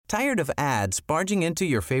Tired of ads barging into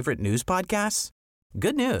your favorite news podcasts?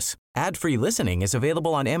 Good news. Ad-free listening is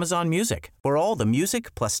available on Amazon Music for all the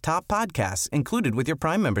music plus top podcasts included with your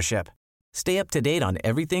Prime membership. Stay up to date on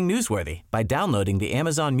everything newsworthy by downloading the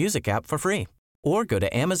Amazon Music app for free or go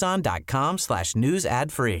to amazon.com/news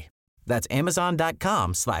ad free. That's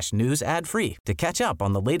amazon.com/news ad free to catch up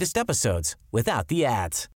on the latest episodes without the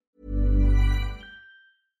ads.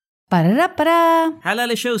 Para-ra-para.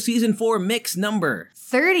 Halala Show Season 4 mix number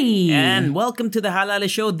 30. And welcome to the Halala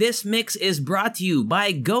Show. This mix is brought to you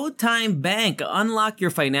by GoTime Bank. Unlock your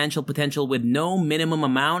financial potential with no minimum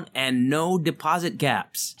amount and no deposit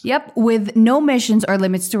caps. Yep, with no missions or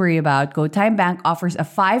limits to worry about, GoTime Bank offers a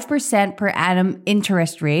 5% per annum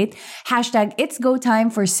interest rate. Hashtag it's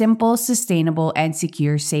GoTime for simple, sustainable, and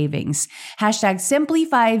secure savings. Hashtag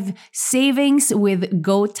Simply5 savings with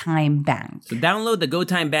GoTime Bank. So download the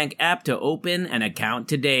GoTime Bank app to open an account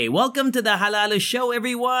today. Welcome to the Halala Show,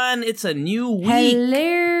 everyone. It's a new week.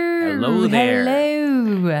 Hello there.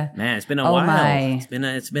 Hello. Man, it's been a Oh while. my. It's been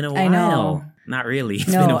a while. I know. Not really. It's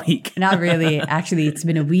been a week. Not really. Actually, it's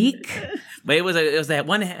been a week. But it was that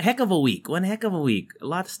one heck of a week. A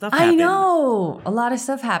lot of stuff happened. I know. A lot of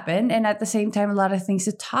stuff happened. And at the same time, a lot of things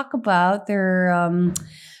to talk about. There are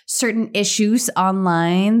certain issues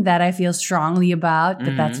online that I feel strongly about,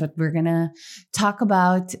 but that's what we're going to talk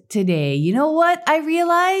about today. You know what? I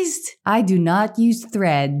realized I do not use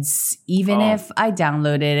Threads, even if I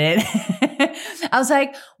downloaded it. I was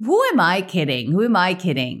like, who am I kidding?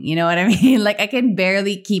 You know what I mean? Like, I can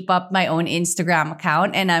barely keep up my own Instagram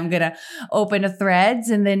account, and I'm going to open a Threads.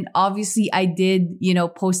 And then obviously I did,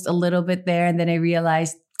 post a little bit there. And then I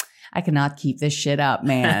realized I cannot keep this shit up,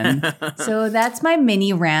 man. So that's my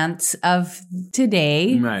mini rant of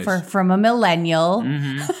today. Nice. From a millennial.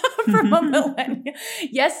 From a millennial.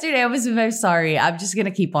 Yesterday, I was very sorry. I'm just going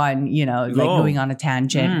to keep on, going on a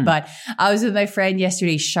tangent. But I was with my friend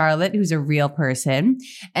yesterday, Charlotte, who's a real person.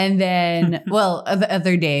 And then, the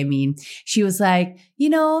other day, she was like,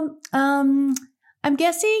 I'm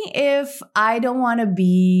guessing if I don't want to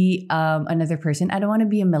be another person, I don't want to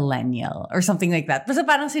be a millennial or something like that. Basta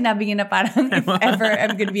parang sinabi niya na parang if ever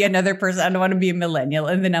I'm going to be another person, I don't want to be a millennial.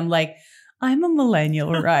 And then I'm like, I'm a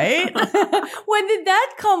millennial, right? When did that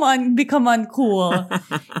become uncool?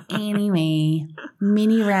 Anyway,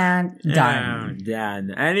 mini rant done.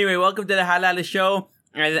 Done. Anyway, welcome to the Halala Show.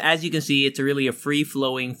 As you can see, it's really a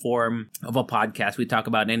free-flowing form of a podcast. We talk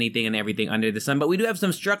about anything and everything under the sun, but we do have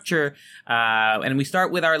some structure, and we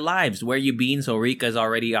start with our lives. Where you been? So Rika's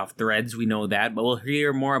already off Threads, we know that, but we'll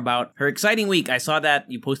hear more about her exciting week. I saw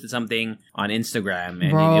that you posted something on Instagram,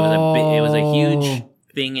 and it was a huge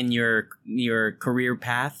thing in your career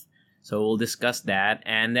path. So we'll discuss that.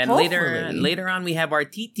 And then later on, we have our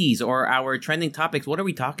TTs or our trending topics. What are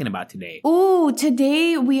we talking about today? Ooh,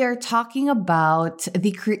 today we are talking about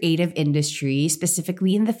the creative industry,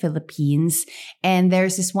 specifically in the Philippines. And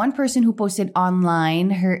there's this one person who posted online.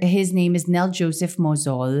 His name is Nel Joseph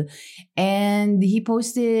Mozol. And he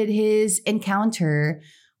posted his encounter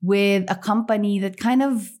with a company that kind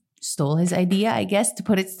of stole his idea, I guess, to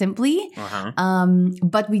put it simply.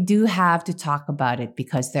 But we do have to talk about it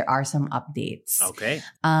because there are some updates. Okay.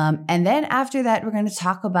 And then after that, we're going to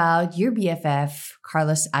talk about your BFF,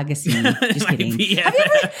 Carlos Agassi. Just kidding. Have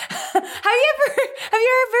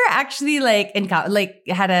you ever actually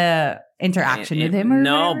had a interaction with him? Or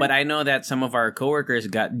no, whatever? but I know that some of our coworkers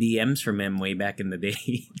got DMs from him way back in the day.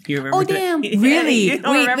 Do you remember? Oh, damn! Really? You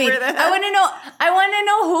don't remember that? I want to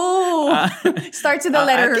know who starts with the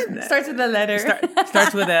letter. Starts with the letter.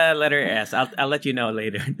 Starts with the letter S. I'll let you know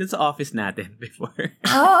later. This office natin before.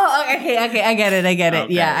 Oh, okay. I get it. Okay.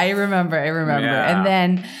 Yeah, I remember. Yeah. And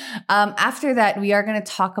then after that, we are going to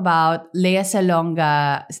talk about Lea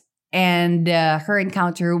Salonga and her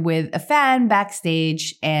encounter with a fan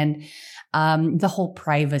backstage and the whole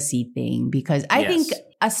privacy thing. Because I think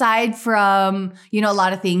aside from, a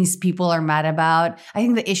lot of things people are mad about, I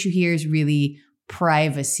think the issue here is really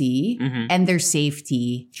privacy and their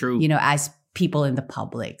safety. True. As people in the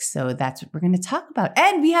public. So that's what we're going to talk about.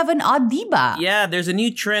 And we have an odd diba. Yeah, there's a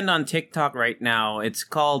new trend on TikTok right now. It's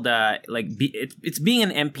called it's being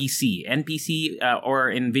an NPC. Or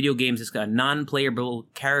in video games, it's a non-playable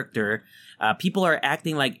character. People are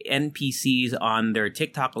acting like NPCs on their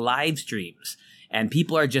TikTok live streams, and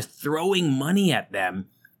people are just throwing money at them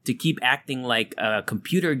to keep acting like a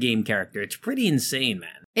computer game character. It's pretty insane, man.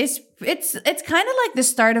 It's kind of like the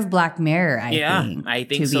start of Black Mirror, I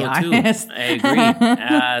think, so honest. too. I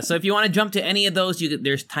agree. So if you want to jump to any of those,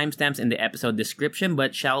 there's timestamps in the episode description.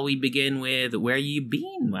 But shall we begin with where you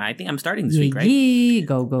been? I think I'm starting this week, right?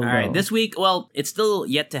 Go. All right, this week, well, it's still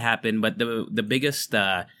yet to happen, but the biggest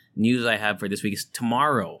news I have for this week is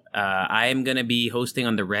tomorrow. I am going to be hosting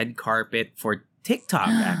on the red carpet for TikTok,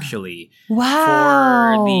 actually.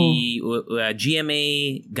 Wow. For the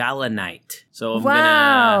GMA Gala Night. So I'm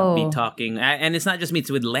going to be talking. And it's not just me, it's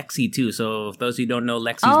with Lexi too. So for those who don't know,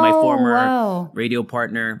 Lexi's my former radio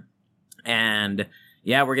partner. And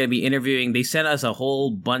yeah, we're going to be interviewing. They sent us a whole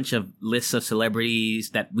bunch of lists of celebrities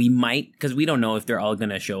that we might, because we don't know if they're all going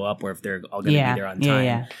to show up or if they're all going to be there on time.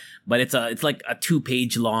 Yeah. But it's like a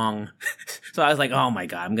 2-page long. So I was like, oh my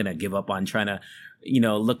God, I'm going to give up on trying to,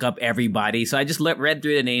 look up everybody. So I just read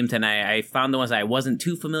through the names and I found the ones I wasn't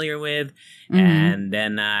too familiar with. Mm-hmm. And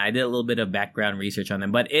then I did a little bit of background research on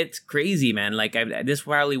them. But it's crazy, man. Like this is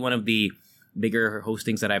probably one of the bigger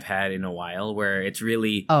hostings that I've had in a while, where it's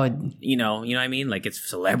really, you know what I mean? Like it's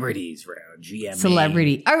celebrities, GMA.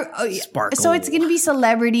 Celebrity. Sparkle. So it's going to be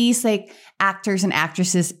celebrities, like actors and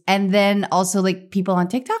actresses, and then also like people on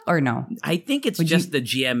TikTok, or no? I think it's just the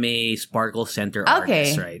GMA Sparkle Center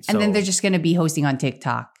artists, right? So, and then they're just going to be hosting on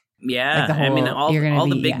TikTok. Yeah, like I mean, all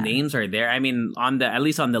the big names are there. I mean, at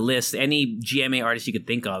least on the list, any GMA artist you could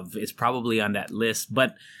think of is probably on that list,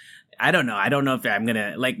 but I don't know. I don't know if I'm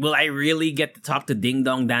gonna will I really get to talk to Ding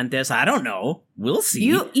Dong Dantes? I don't know. We'll see.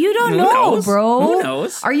 You don't know, bro. Who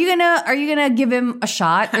knows? Are you gonna give him a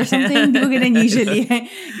shot or something? You're gonna usually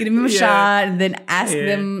give him a shot and then ask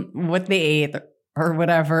them what they ate or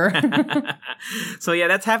whatever. So yeah,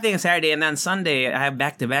 that's happening on Saturday, and on Sunday I have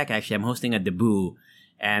back-to-back. Actually, I'm hosting a debut,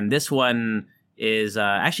 and this one is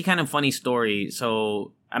actually kind of funny story.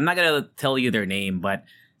 So I'm not gonna tell you their name, but.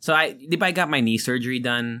 So I got my knee surgery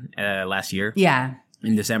done last year. Yeah.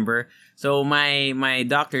 In December. So my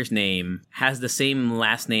doctor's name has the same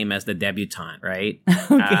last name as the debutante, right?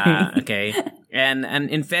 Okay. And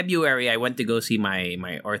in February I went to go see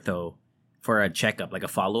my ortho for a checkup, like a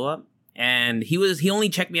follow-up. And he only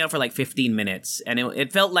checked me out for like 15 minutes. And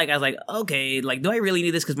it felt like I was like, okay, like, do I really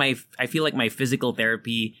need this? Because I feel like my physical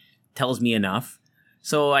therapy tells me enough.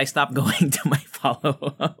 So I stopped going to my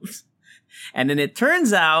follow-ups. And then it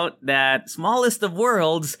turns out that, smallest of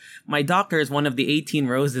worlds, my doctor is one of the 18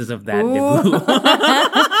 roses of that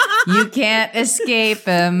debut. You can't escape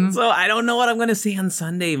him. So I don't know what I'm going to say on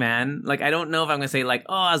Sunday, man. Like, I don't know if I'm going to say, like,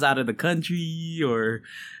 oh, I was out of the country, or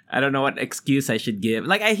I don't know what excuse I should give.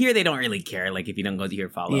 Like, I hear they don't really care, like, if you don't go to your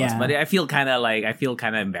follow-ups. But I feel kind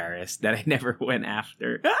of embarrassed that I never went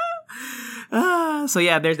after. So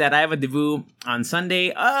yeah, there's that. I have a debut on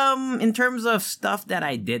Sunday. In terms of stuff that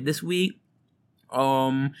I did this week,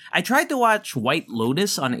 I tried to watch White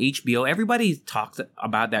Lotus on HBO. Everybody talked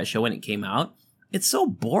about that show when it came out. It's so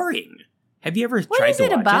boring. Have you ever tried to watch it? What is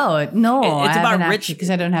it about? No, it's about rich, because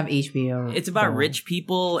I don't have HBO. It's about rich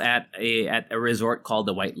people at a resort called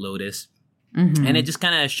the White Lotus. Mm-hmm. And it just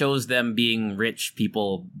kind of shows them being rich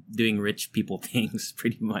people doing rich people things,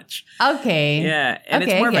 pretty much. Okay. Yeah, and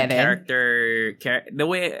it's more of a character. The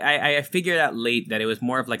way I figured out late that it was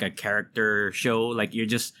more of like a character show. Like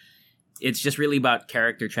it's just really about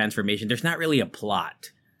character transformation. There's not really a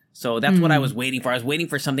plot. So that's what I was waiting for. I was waiting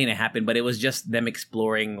for something to happen, but it was just them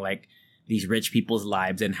exploring like these rich people's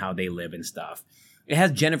lives and how they live and stuff. It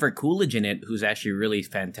has Jennifer Coolidge in it, who's actually really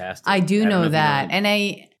fantastic. I know that, and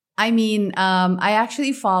I mean, I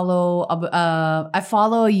actually follow a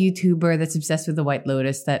YouTuber that's obsessed with the White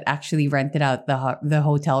Lotus that actually rented out the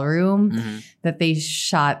hotel room that they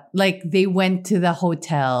shot. Like, they went to the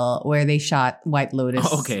hotel where they shot White Lotus.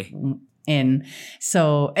 Oh, okay. In.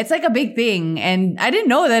 So it's like a big thing, and I didn't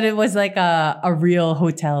know that it was like a real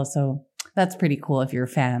hotel. So that's pretty cool if you're a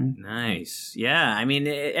fan. Nice. Yeah. I mean,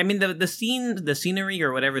 the scenery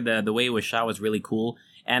or whatever, the way it was shot was really cool.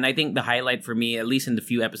 And I think the highlight for me, at least in the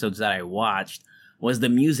few episodes that I watched, was the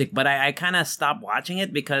music. But I kind of stopped watching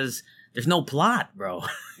it because there's no plot, bro.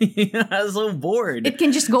 I was so bored. It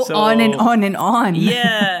can just go on and on and on.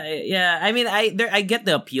 Yeah. I mean, I get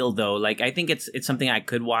the appeal though. Like, I think it's something I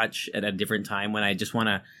could watch at a different time when I just want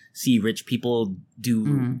to see rich people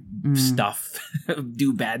do stuff,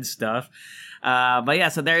 do bad stuff. But yeah,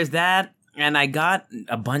 so there's that. And I got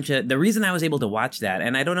a bunch of, the reason I was able to watch that,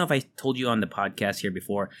 and I don't know if I told you on the podcast here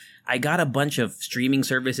before, I got a bunch of streaming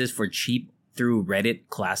services for cheap through Reddit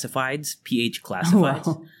classifieds, PH classifieds.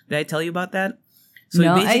 Wow. Did I tell you about that? So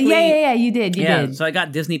no, yeah, you did. You did. So I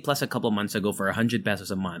got Disney Plus a couple months ago for 100 pesos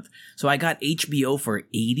a month. So I got HBO for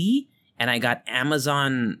 80, and I got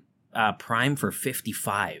Amazon Prime for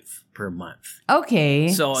 55 per month. Okay.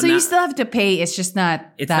 So you still have to pay. It's just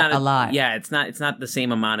not a lot. Yeah, it's not the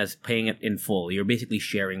same amount as paying it in full. You're basically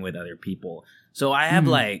sharing with other people. So I have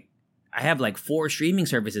I have like 4 streaming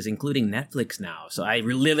services, including Netflix now. So I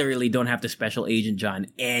literally don't have to special agent John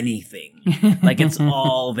anything. Like it's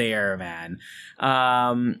all there, man.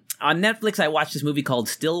 On Netflix, I watched this movie called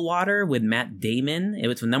Stillwater with Matt Damon. It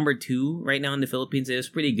was number 2 right now in the Philippines. It was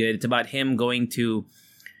pretty good. It's about him going to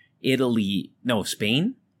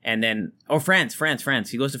Spain. And then, France.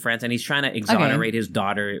 He goes to France and he's trying to exonerate his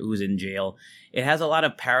daughter who's in jail. It has a lot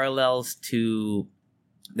of parallels to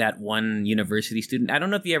that one university student. I don't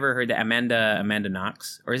know if you ever heard that Amanda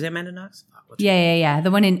Knox, or is it Amanda Knox? Yeah. The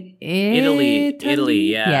one in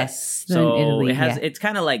Italy, yeah. Yes. So Italy, it's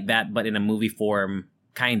kind of like that, but in a movie form,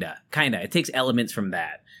 kinda. It takes elements from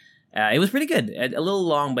that. It was pretty good. A little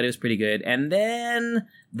long, but it was pretty good. And then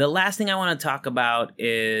the last thing I want to talk about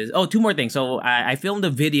is 2 more things. So I filmed a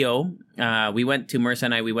video. Marissa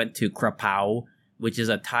and I went to Krapao, which is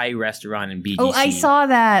a Thai restaurant in BGC. Oh, I saw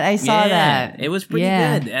that. That. It was pretty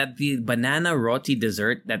good. The banana roti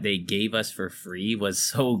dessert that they gave us for free was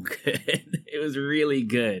so good. It was really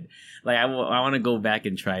good. Like I want to go back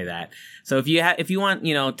and try that. So if you want,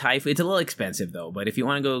 Thai food, it's a little expensive though, but if you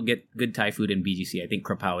want to go get good Thai food in BGC, I think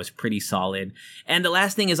Krapao is pretty solid. And the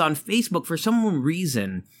last thing is on Facebook, for some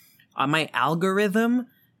reason, on my algorithm,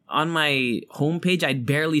 on my homepage, I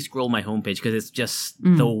barely scroll my homepage because it's just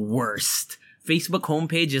the worst. Facebook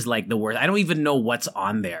homepage is like the worst. I don't even know what's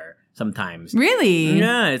on there sometimes. Really?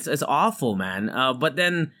 Yeah, it's awful, man. But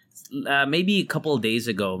then maybe a couple of days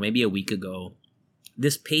ago, maybe a week ago,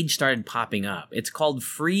 this page started popping up. It's called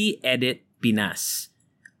Free Edit Pinas.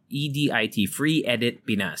 EDIT, Free Edit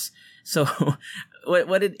Pinas. So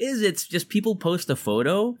what it is, it's just people post a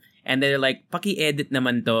photo and they're like, paki-edit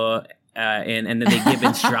naman to. And then they give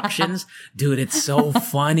instructions. Dude, it's so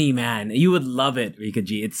funny, man. You would love it, Rika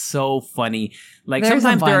G. It's so funny. Like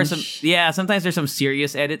sometimes there's some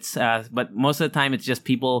serious edits, but most of the time it's just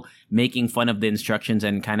people making fun of the instructions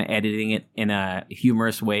and kind of editing it in a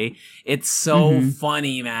humorous way. It's so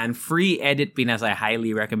funny, man. Free Edit Pinas, I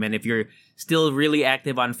highly recommend if you're still really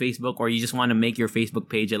active on Facebook or you just want to make your Facebook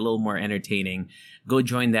page a little more entertaining. Go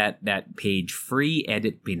join that page, Free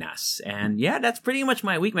Edit Pinas. And yeah, that's pretty much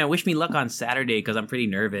my week, man. Wish me luck on Saturday because I'm pretty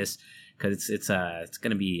nervous because it's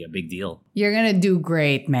going to be a big deal. You're going to do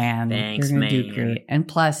great, man. Thanks, You're going to do great. And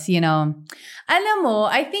plus, alam mo,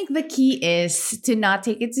 I think the key is to not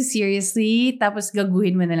take it too seriously. Tapos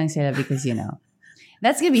gaguhin mo na lang sila because,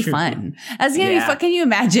 that's going to be fun. That's going to be fun. Can you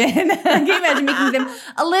imagine? Can you imagine making them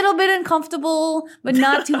a little bit uncomfortable, but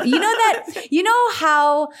not too... have you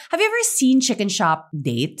ever seen Chicken Shop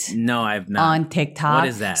Date? No, I've not. On TikTok. What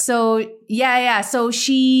is that? So, yeah. So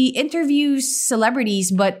she interviews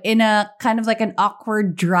celebrities, but in a kind of like an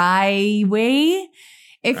awkward, dry way.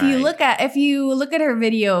 If you look at her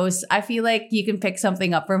videos, I feel like you can pick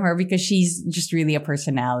something up from her because she's just really a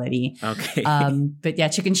personality. Okay. But yeah,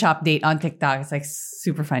 Chicken Shop Date on TikTok is like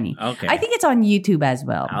super funny. Okay. I think it's on YouTube as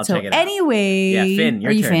well. I'll check it out. Anyway, yeah, Finn,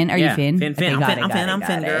 are you turn. Finn? Are you Finn? Finn. Okay, I'm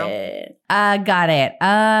Finn, girl. Got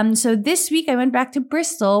it. So this week I went back to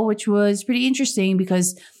Bristol, which was pretty interesting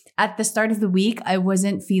because at the start of the week I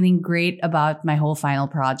wasn't feeling great about my whole final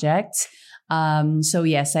project. So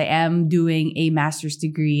yes, I am doing a master's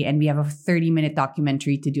degree and we have a 30-minute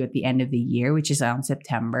documentary to do at the end of the year, which is on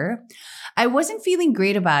September. I wasn't feeling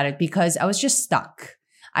great about it because I was just stuck.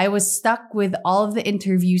 I was stuck with all of the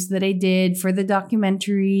interviews that I did for the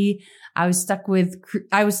documentary. I was stuck with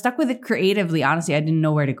it creatively. Honestly, I didn't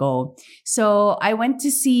know where to go. So I went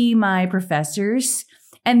to see my professors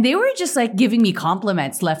and they were just like giving me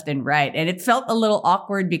compliments left and right. And it felt a little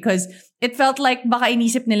awkward because it felt like baka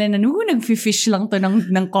inisip nila na nagfi-fish lang to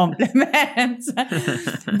ng compliments.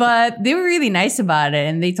 But they were really nice about it.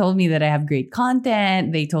 And they told me that I have great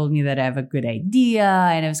content. They told me that I have a good idea.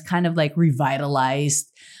 And I was kind of like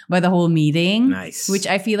revitalized by the whole meeting. Nice. Which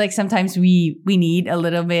I feel like sometimes we need a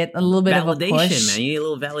little bit validation, of a push. Man. You need a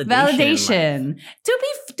little validation. Validation.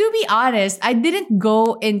 To be honest, I didn't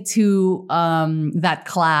go into that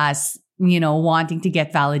class, wanting to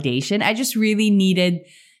get validation. I just really needed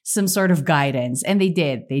some sort of guidance. And they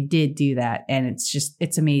did do that. And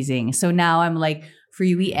it's amazing. So now I'm like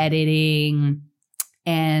freely editing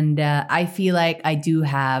and I feel like I do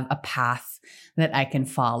have a path that I can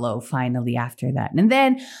follow finally after that. And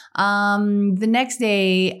then the next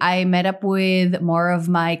day I met up with more of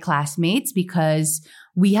my classmates because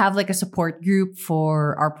we have like a support group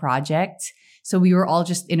for our project. So we were all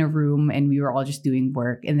just in a room and we were all just doing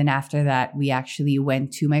work. And then after that, we actually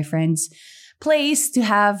went to my friend's place to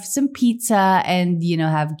have some pizza and,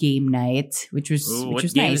 have game night, which was nice.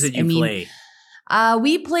 What games did you play?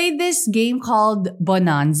 We played this game called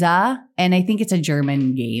Bonanza, and I think it's a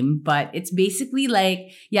German game, but it's basically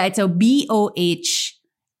like, it's a BOH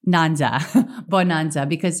Bonanza,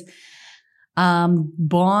 because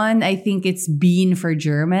Bon, I think it's bean for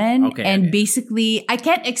German. Okay, and okay. basically, I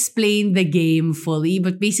can't explain the game fully,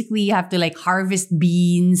 but basically you have to like harvest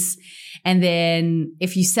beans. And then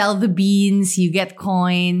if you sell the beans, you get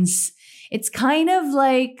coins. It's kind of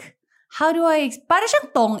like, how do I, para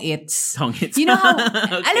siyang tong-its. Tong-its. You know how,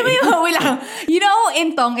 Okay. alam mo yung, wait lang. You know,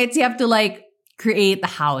 in tong-its, you have to like create a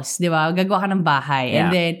house, di ba? Gagawa ka ng bahay. Yeah.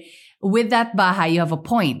 And then with that bahay, you have a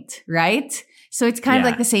point, right? So it's kind of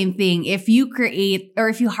Yeah. like the same thing. If you create or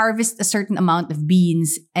if you harvest a certain amount of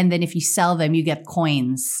beans and then if you sell them, you get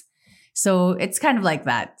coins. So it's kind of like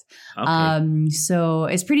that. Okay. So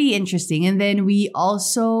it's pretty interesting. And then we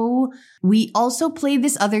also played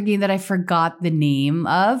this other game that I forgot the name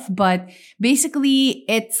of, but basically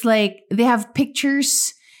it's like they have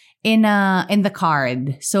pictures in the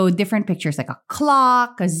card. So different pictures like a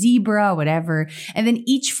clock, a zebra, whatever. And then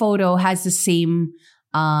each photo has the same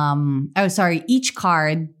each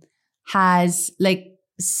card has like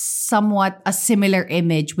somewhat a similar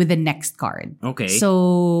image with the next card. Okay.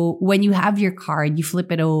 So when you have your card, you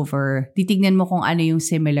flip it over, titignan mo kung ano yung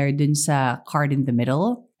similar dun sa card in the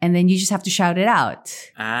middle. And then you just have to shout it out.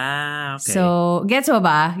 Okay. So, gets mo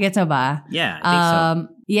ba? Yeah, I think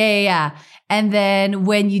so. Yeah. And then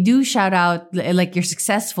when you do shout out, like you're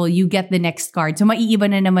successful, you get the next card. So, maiiba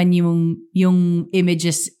na naman yung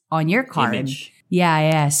images on your card. Image.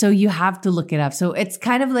 Yeah. So, you have to look it up. So, it's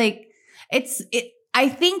kind of like, I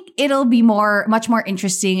think it'll be much more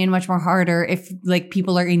interesting and much more harder if like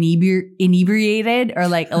people are inebriated or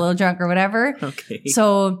like a little drunk or whatever. Okay.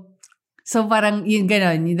 So parang yun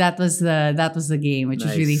ganon, that was the game, which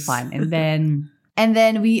was really fun. And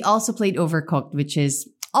then we also played Overcooked, which is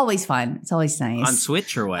always fun. It's always nice. On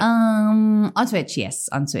Switch or what? On Switch, yes,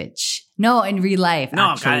 on Switch. No, in real life.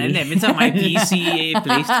 No, actually. it's on my PC,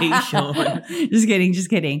 PlayStation. Just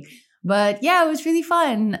kidding. But yeah, it was really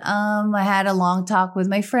fun. I had a long talk with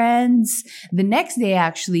my friends. The next day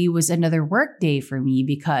actually was another work day for me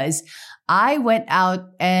because I went out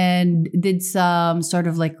and did some sort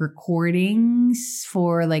of like recordings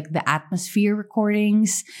for like the atmosphere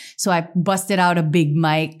recordings. So I busted out a big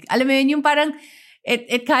mic. Alam mo yun, yung parang,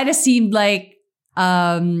 it kind of seemed like,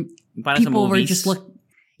 people were just looking.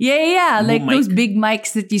 Yeah. Like those big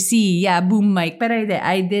mics that you see. Yeah, boom mic. But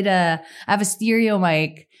I have a stereo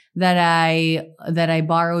mic that I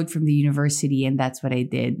borrowed from the university, and that's what I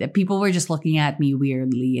did. People were just looking at me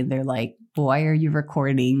weirdly, and they're like, "Why are you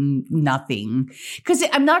recording nothing?" Because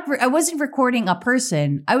I wasn't recording a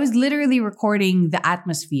person. I was literally recording the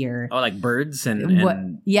atmosphere. Oh, like birds and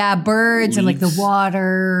birds leaves. And like the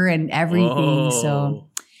water and everything. Oh. So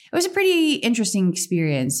it was a pretty interesting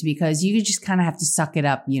experience because you just kind of have to suck it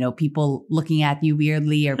up. You know, people looking at you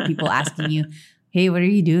weirdly or people asking you, "Hey, what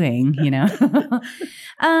are you doing?" You know?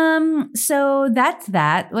 So that's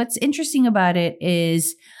that. What's interesting about it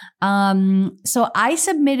is, so I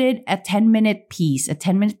submitted a 10-minute piece, a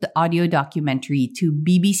 10-minute audio documentary to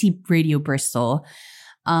BBC Radio Bristol.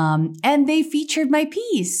 And they featured my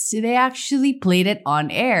piece. They actually played it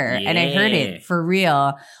on air and I heard it for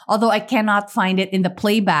real. Although I cannot find it in the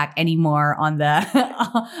playback anymore on the,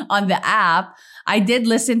 on the app. I did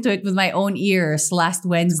listen to it with my own ears last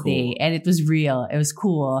Wednesday and it was real. It was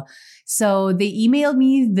cool. So they emailed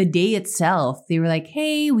me the day itself. They were like,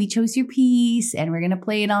 "Hey, we chose your piece and we're going to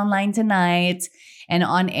play it online tonight and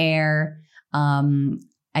on air."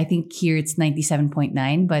 I think here it's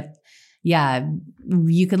 97.9, but yeah,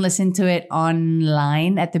 you can listen to it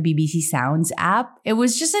online at the BBC Sounds app. It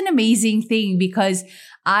was just an amazing thing because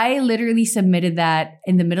I literally submitted that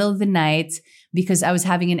in the middle of the night because I was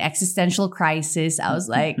having an existential crisis. I was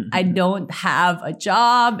like, I don't have a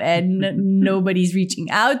job and nobody's reaching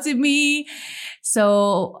out to me.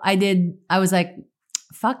 So I was like,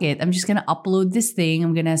 fuck it. I'm just going to upload this thing.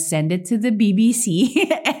 I'm going to send it to the BBC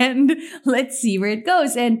and let's see where it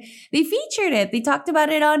goes. And they featured it. They talked about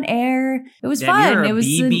it on air. It was fun. You're a it was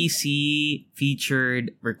BBC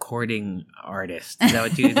featured recording artist. Is that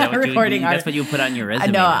what you that's what you put on your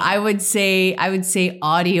resume? No, I would say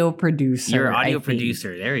audio producer. You're an audio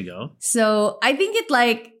producer. There you go. So I think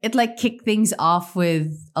it kicked things off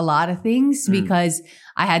with a lot of things because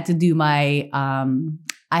I had to do my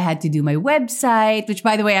website, which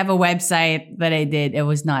by the way, I have a website that I did.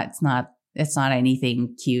 It's not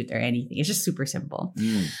anything cute or anything. It's just super simple.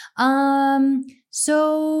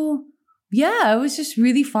 So yeah, it was just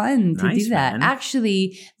really fun to do that. Man.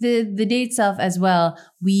 Actually, the day itself as well,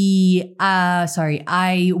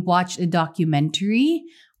 I watched a documentary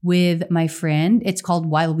with my friend. It's called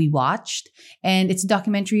While We Watched. And it's a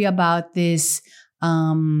documentary about this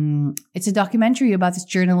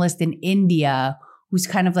journalist in India who's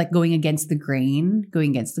kind of like going against the grain,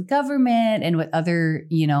 going against the government and what other,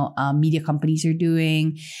 media companies are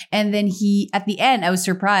doing. And then at the end, I was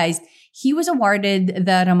surprised. He was awarded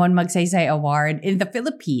the Ramon Magsaysay Award in the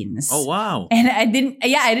Philippines. Oh, wow. And I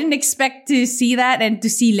didn't expect to see that and to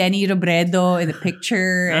see Lenny Robredo in the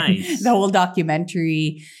picture Nice. and the whole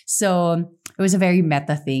documentary. So it was a very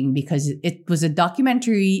meta thing because it was a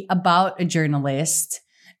documentary about a journalist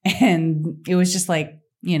and it was just like,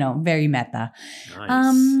 very meta.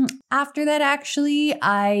 Nice. After that, actually,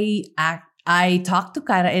 I talked to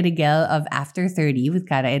Cara Erigel of After 30 with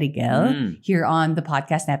Cara Erigel here on the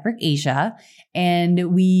Podcast Network Asia.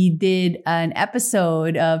 And we did an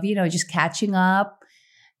episode of, just catching up,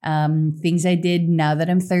 things I did now that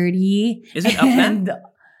I'm 30. Is it up now?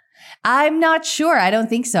 I'm not sure. I don't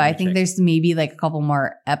think so. I think there's maybe like a couple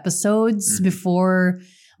more episodes before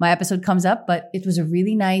my episode comes up, but it was a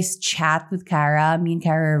really nice chat with Cara. Me and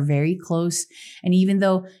Cara are very close. And even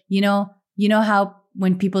though, you know how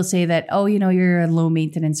when people say that, oh, you're a low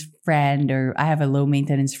maintenance friend or I have a low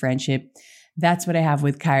maintenance friendship, that's what I have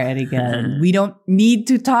with Cara Erigel. We don't need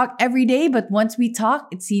to talk every day, but once we talk,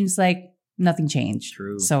 it seems like nothing changed.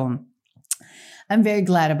 True. So I'm very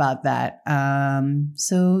glad about that.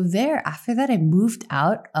 So after that, I moved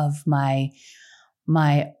out of my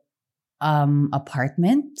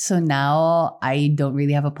apartment. So now I don't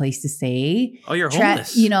really have a place to stay. Oh, you're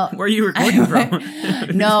homeless. Where are you recording from?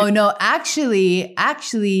 No. Actually,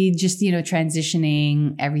 just,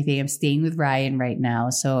 transitioning everything. I'm staying with Ryan right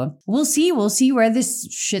now. So we'll see where this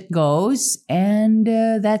shit goes. And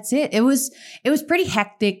that's it. It was pretty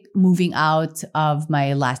hectic moving out of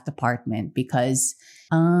my last apartment because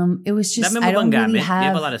it was just, I don't really have... You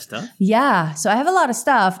have a lot of stuff? Yeah. So I have a lot of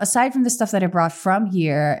stuff. Aside from the stuff that I brought from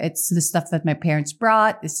here, it's the stuff that my parents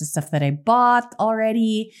brought. It's the stuff that I bought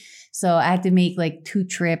already. So I had to make like 2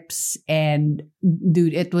 trips. And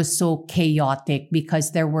dude, it was so chaotic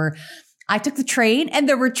because I took the train and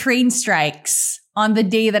there were train strikes on the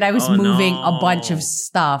day that I was moving a bunch of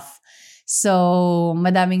stuff. So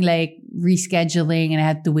madaming like rescheduling and I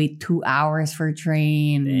had to wait 2 hours for a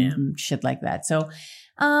train and shit like that. So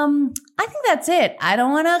I think that's it. I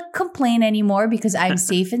don't want to complain anymore because I'm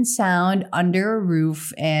safe and sound under a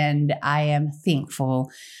roof and I am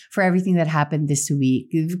thankful for everything that happened this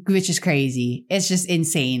week, which is crazy. It's just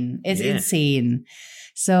insane. It's insane.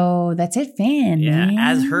 So that's it, fan. Yeah, man.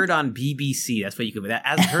 as heard on BBC. That's what you could put that.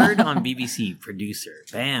 As heard on BBC producer.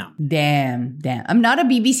 Bam. Damn. I'm not a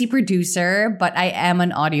BBC producer, but I am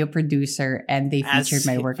an audio producer and they featured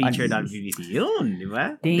my work on BBC. Yun, di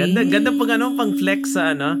ba? Ganda pang flex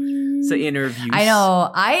sa interviews. I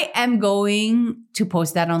know. I am going to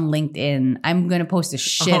post that on LinkedIn. I'm going to post the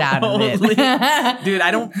shit out of it. Dude,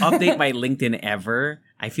 I don't update my LinkedIn ever.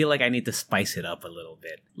 I feel like I need to spice it up a little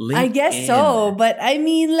bit. I guess so. But I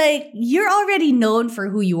mean, like, you're already known for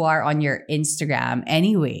who you are on your Instagram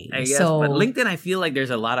anyway. I guess, but LinkedIn, I feel like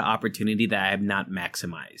there's a lot of opportunity that I have not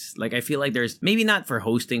maximized. Like, I feel like there's, maybe not for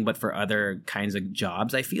hosting, but for other kinds of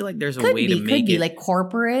jobs, I feel like there's a way to make it. Could be, like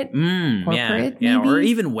corporate. Yeah, or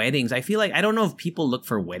even weddings. I feel like, I don't know if people look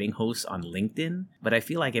for wedding hosts on LinkedIn, but I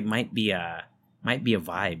feel like it might be a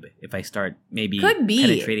vibe if I start maybe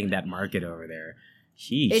penetrating that market over there.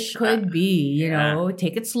 Sheesh. It could be, you know,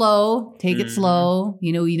 take it slow.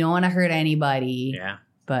 You don't want to hurt anybody. Yeah.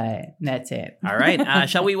 But that's it. All right.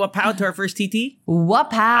 Shall we wapow to our first TT?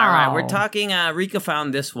 Wapow. All right. We're talking, Rika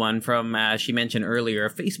found this one from, she mentioned earlier, a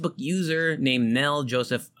Facebook user named Nel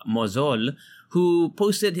Joseph Mozol, who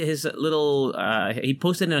posted his little, he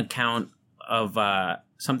posted an account of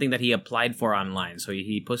something that he applied for online. So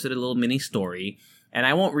he posted a little mini story. And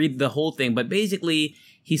I won't read the whole thing, but basically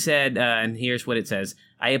he said, and here's what it says,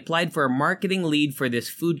 I applied for a marketing lead for this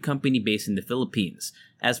food company based in the Philippines.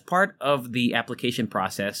 As part of the application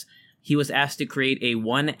process, he was asked to create a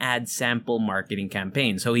 1-ad sample marketing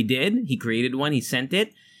campaign. So he did. He created one. He sent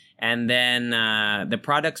it. And then the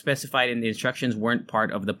product specified in the instructions weren't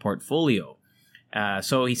part of the portfolio.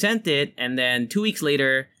 So he sent it. And then 2 weeks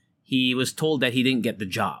later, he was told that he didn't get the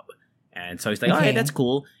job. And so he's like, all right, that's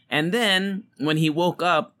cool. And then when he woke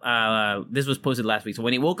up, this was posted last week. So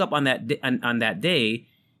when he woke up on that day,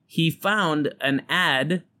 he found an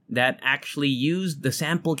ad that actually used the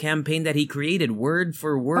sample campaign that he created word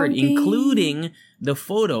for word, including the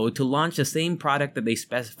photo to launch the same product that they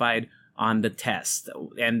specified on the test.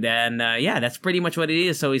 And then, that's pretty much what it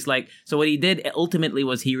is. So he's like, so what he did ultimately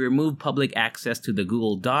was he removed public access to the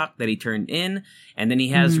Google Doc that he turned in. And then he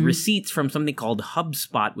has receipts from something called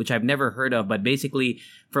HubSpot, which I've never heard of, but basically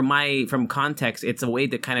from context, it's a way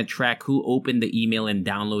to kind of track who opened the email and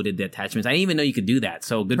downloaded the attachments. I didn't even know you could do that.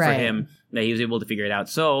 So good for him that he was able to figure it out.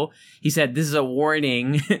 So he said, "This is a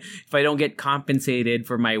warning. If I don't get compensated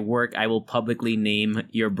for my work, I will publicly name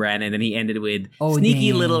your brand." And then he ended with,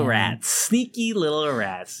 "Sneaky little rats. Sneaky little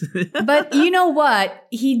rats." But you know what?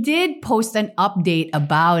 He did post an update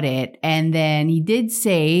about it. And then he did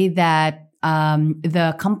say that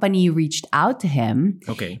the company reached out to him.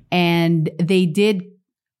 Okay. And they did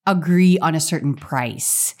agree on a certain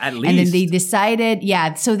price. At least. And then they decided,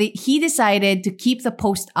 he decided to keep the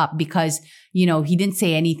post up because, he didn't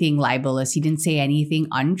say anything libelous. He didn't say anything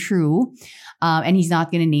untrue. And he's not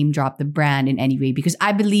going to name drop the brand in any way because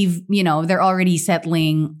I believe, they're already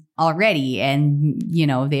settling already and,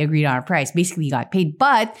 they agreed on a price. Basically got paid.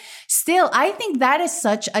 But still, I think that is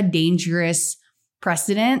such a dangerous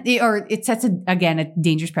precedent, or it sets, a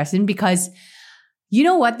dangerous precedent because you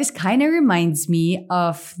know what? This kind of reminds me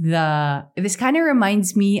of that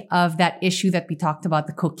issue that we talked about,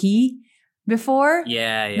 the cookie before.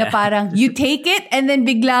 Yeah. Na parang you take it and then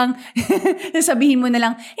biglang sabihin mo na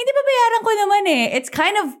lang, hindi ba bayaran ko naman eh. It's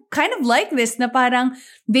kind of like this na parang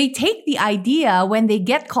they take the idea when they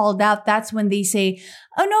get called out. That's when they say,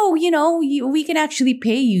 oh no, we can actually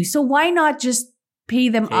pay you. So why not just pay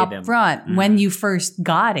them up front when you first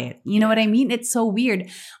got it? You know what I mean? It's so weird.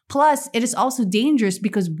 Plus, it is also dangerous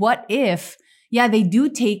because what if, they do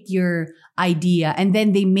take your idea and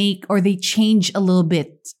then they change a little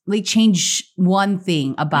bit. They change one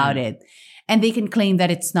thing about it and they can claim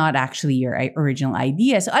that it's not actually your original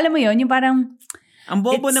idea. So alam mo yun, yung parang ang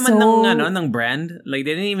bobo naman ng brand. Like,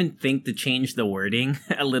 they didn't even think to change the wording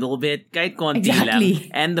a little bit. Kahit konti lang.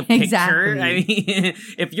 And the picture. Exactly. I mean,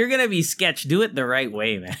 if you're gonna be sketch, do it the right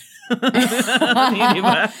way, man.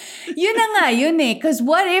 Yun na nga, yun eh. Because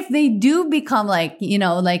what if they do become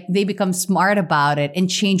they become smart about it and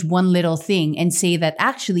change one little thing and say that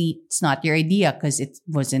actually it's not your idea because it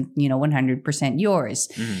wasn't, 100% yours.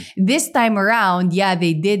 This time around,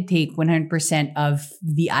 they did take 100% of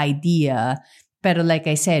the idea. But like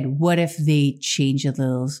I said, what if they change a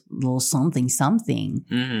little something?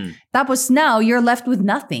 Tapos now you're left with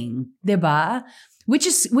nothing, diba? Which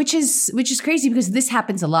is crazy because this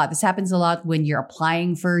happens a lot. This happens a lot when you're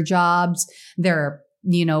applying for jobs. There are,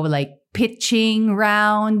 pitching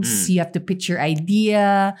rounds. You have to pitch your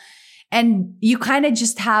idea. And you kind of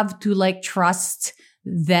just have to trust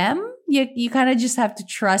them. You kind of just have to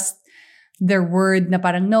trust their word na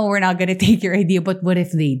parang, no, we're not going to take your idea. But what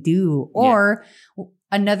if they do? Or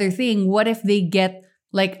another thing, what if they get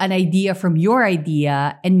an idea from your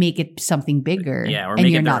idea and make it something bigger? Yeah, or and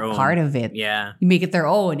make you're it their not own. part of it. Yeah. You make it their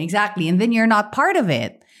own, exactly. And then you're not part of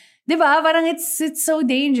it. Diba? Parang it's so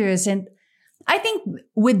dangerous. And I think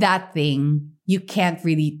with that thing, you can't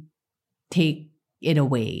really take it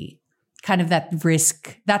away. Kind of that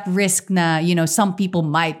risk na, some people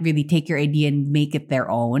might really take your idea and make it their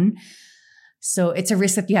own. So it's a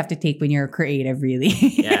risk that you have to take when you're creative, really.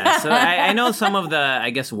 Yeah. So I know some of the,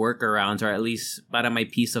 workarounds, or at least para my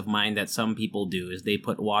peace of mind that some people do is they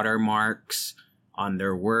put watermarks on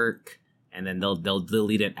their work and then they'll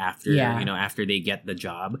delete it after, after they get the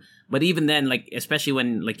job. But even then, especially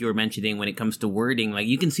when, you were mentioning, when it comes to wording,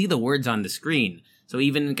 you can see the words on the screen. So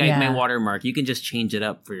even my watermark, you can just change it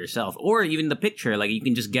up for yourself. Or even the picture, you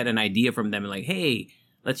can just get an idea from them and hey,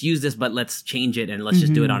 let's use this, but let's change it and let's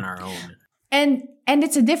just do it on our own. And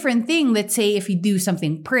it's a different thing. Let's say if you do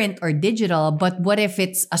something print or digital, but what if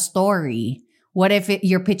it's a story? What if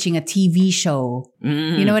you're pitching a TV show?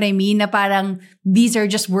 You know what I mean? Na parang these are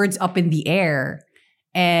just words up in the air.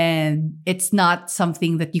 And it's not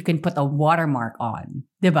something that you can put a watermark on.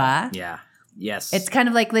 Diba? Yeah. Yes. It's kind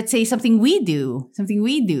of let's say something we do,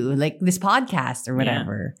 like this podcast or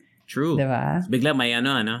whatever. Yeah. True. Diba? Bigla may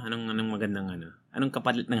anong magandang anong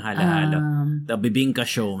kapalit ng halo-halo? The Bibingka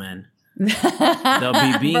Show, man. The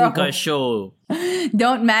Bibingka Show.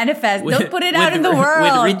 Don't manifest. Don't put it out in the world.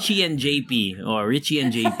 With Richie and JP.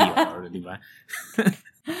 Diba?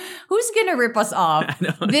 Who's gonna rip us off?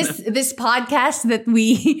 This podcast that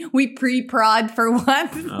we pre-prod for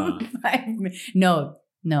what? 5 minutes.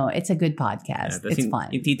 No, it's a good podcast. It's fun.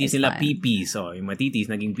 Yung titis nila pipis. So, yung matitis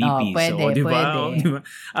naging pipis. Pwede. Diba?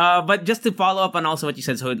 But just to follow up on also what you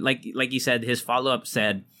said. So, like you said, his follow-up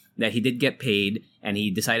said that he did get paid and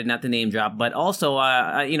he decided not to name drop. But also,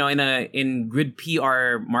 in good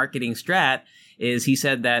PR marketing strat is he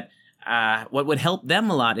said that what would help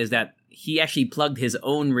them a lot is that he actually plugged his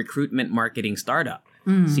own recruitment marketing startup,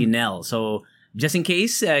 Sinel. So Just in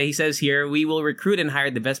case, he says here, we will recruit and hire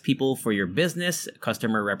the best people for your business,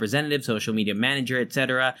 customer representative, social media manager,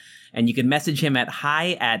 etc. And you can message him at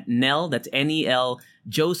hi@Nel, that's Nel,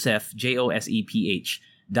 Joseph, JOSEPH.com.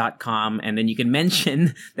 And then you can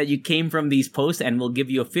mention that you came from these posts and we'll give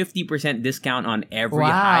you a 50% discount on every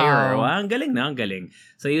hire. Wow, ang galing na, ang galing.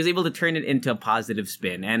 So he was able to turn it into a positive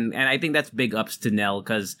spin. And I think that's big ups to Nel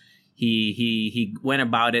because he went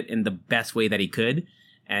about it in the best way that he could.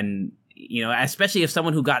 And, you know, especially if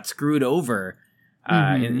someone who got screwed over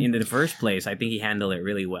in the first place, I think he handled it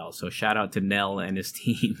really well. So shout out to Nel and his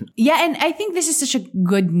team. Yeah, and I think this is such a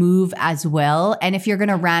good move as well. And if you're going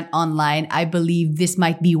to rant online, I believe this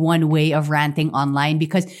might be one way of ranting online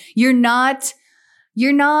because you're not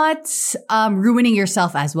ruining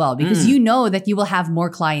yourself as well because you know that you will have more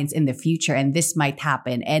clients in the future and this might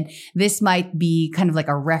happen. And this might be kind of like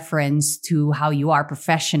a reference to how you are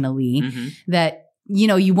professionally that, you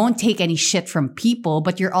know, you won't take any shit from people,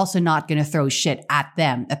 but you're also not going to throw shit at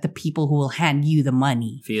them, at the people who will hand you the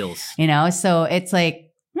money. Feels. You know, so it's like,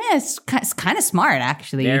 yeah, it's kind of smart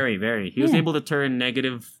actually. Very, very. He was able to turn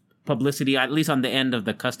negative publicity, at least on the end of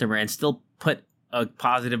the customer, and still put a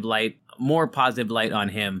more positive light on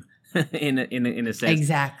him in a sense.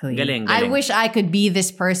 Exactly. Galing. I wish I could be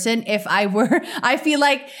this person if I were. I feel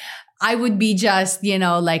like I would be just, you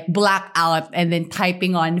know, like black out and then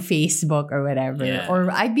typing on Facebook or whatever. Yeah. Or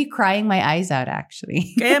I'd be crying my eyes out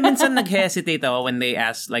actually. Kaya minsan nag-hesitate ako when they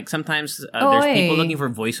ask, like sometimes there's people looking for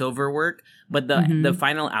voiceover work, but the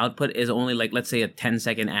final output is only like, let's say a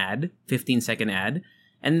 10-second ad, 15-second ad.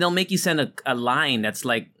 And they'll make you send a line that's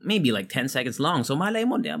like maybe like 10 seconds long. So malay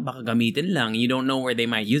mo, baka gamitin lang. You don't know where they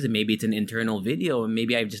might use it. Maybe it's an internal video and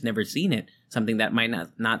maybe I've just never seen it. Something that might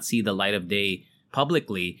not see the light of day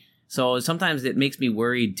publicly. So sometimes it makes me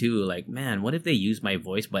worried too. Like, man, what if they use my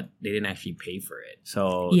voice but they didn't actually pay for it?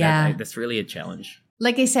 So that's really a challenge.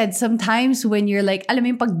 Like I said, sometimes when you're like, alam mo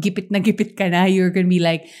yung pag gipit na gipit ka na, you're gonna be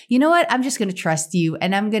like, you know what? I'm just gonna trust you,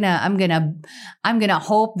 and I'm gonna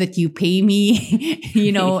hope that you pay me,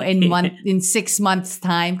 you know, in 6 months'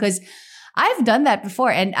 time, because I've done that before,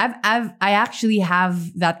 and I actually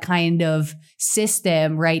have that kind of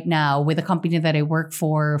system right now with a company that I work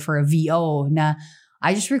for a VO. Na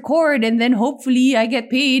I just record and then hopefully I get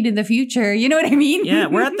paid in the future. You know what I mean? Yeah,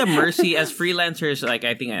 we're at the mercy as freelancers. Like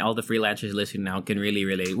I think all the freelancers listening now can really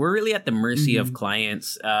relate. We're really at the mercy of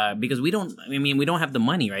clients because we don't have the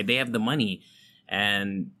money, right? They have the money.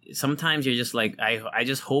 And sometimes you're just like, I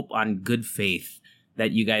just hope on good faith that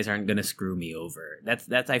you guys aren't going to screw me over.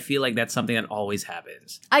 I feel like that's something that always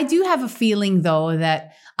happens. I do have a feeling though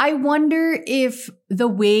that I wonder if the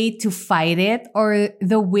way to fight it or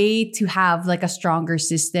the way to have like a stronger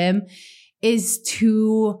system is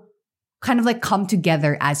to kind of like come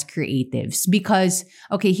together as creatives. Because,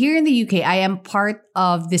 okay, here in the UK, I am part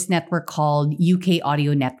of this network called UK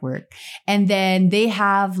Audio Network. And then they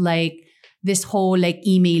have like this whole like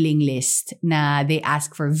emailing list na they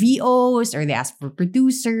ask for VOs or they ask for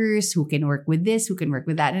producers who can work with this, who can work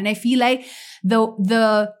with that. And I feel like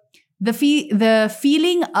the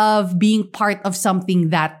feeling of being part of something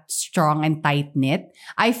that strong and tight knit,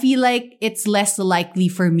 I feel like it's less likely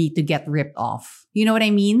for me to get ripped off. You know what I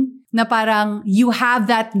mean? Na parang you have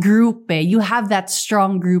that group you have that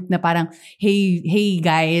strong group na parang, hey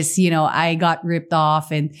guys, you know, I got ripped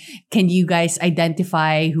off and can you guys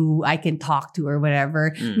identify who I can talk to or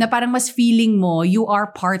whatever. Na parang mas feeling mo you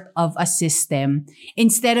are part of a system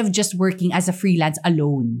instead of just working as a freelance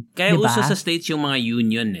alone. Kaya diba? uso sa States yung mga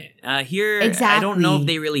union here, exactly. I don't know if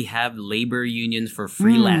they really have labor unions for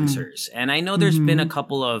freelancers. And I know there's been a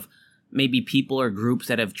couple of maybe people or groups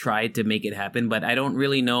that have tried to make it happen, but I don't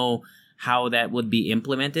really know how that would be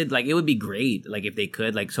implemented. Like, it would be great, like, if they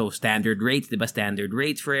could, like, so standard rates, diba? Standard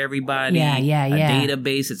rates for everybody, a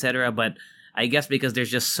database, etc. But I guess because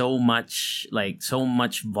there's just so much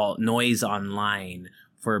noise online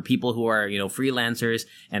for people who are, you know, freelancers,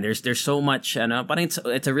 and there's so much, but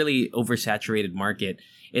it's a really oversaturated market.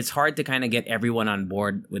 It's hard to kind of get everyone on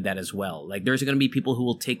board with that as well. Like, there's going to be people who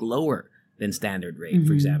will take lower than standard rate,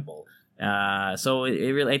 for example. So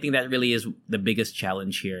I think that really is the biggest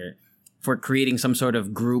challenge here for creating some sort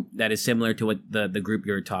of group that is similar to what the group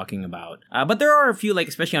you're talking about. But there are a few, like,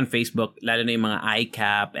 especially on Facebook, lalo na yung mga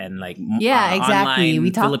ICAP and like exactly. online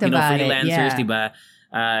we talked Filipino about freelancers, it. diba?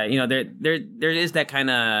 You know, there is that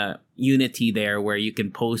kind of unity there where you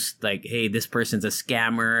can post like, hey, this person's a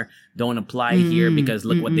scammer, don't apply here because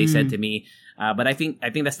look what they said to me. But I think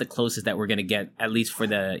that's the closest that we're gonna get, at least for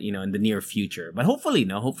the, you know, in the near future. But hopefully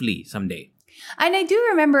someday. And I do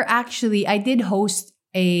remember, actually, I did host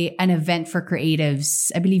an event for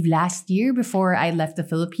creatives, I believe last year before I left the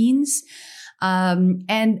Philippines.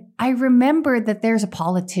 And I remember that there's a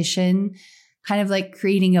politician kind of like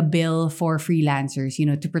creating a bill for freelancers,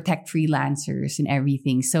 to protect freelancers and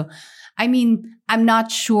everything. So, I mean, I'm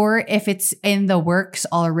not sure if it's in the works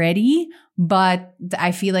already, but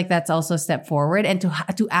I feel like that's also a step forward. And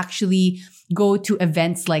to actually go to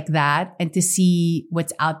events like that and to see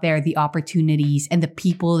what's out there, the opportunities and the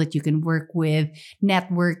people that you can work with,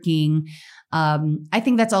 networking. I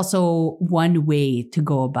think that's also one way to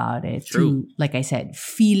go about it. True. To, like I said,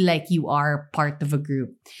 feel like you are part of a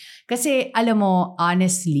group. Kasi alam mo,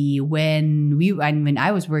 honestly, when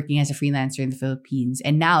I was working as a freelancer in the Philippines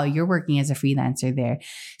and now you're working as a freelancer there,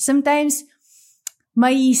 sometimes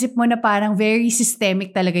maiisip mo na parang very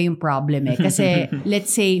systemic talaga yung problem eh. Kasi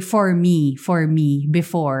let's say for me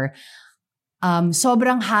before,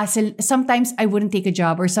 sobrang hassle. Sometimes I wouldn't take a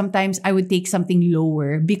job or sometimes I would take something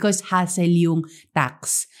lower because hassle yung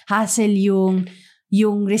tax, hassle yung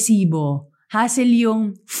resibo, hassle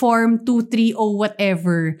yung form 230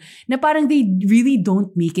 whatever, na parang they really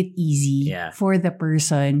don't make it easy for the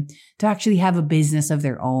person to actually have a business of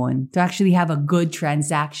their own, to actually have a good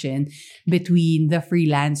transaction between the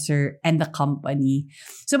freelancer and the company.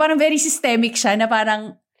 So parang very systemic siya na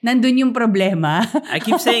parang nandun yung problema. I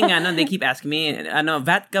keep saying, they keep asking me,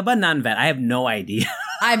 VAT ka ba, non-VAT? I have no idea.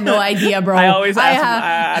 I have no idea, bro. I always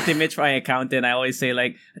ask Ate Mitch, my accountant, I always say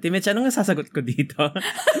like, Ate Mitch, anong sasagot ko dito?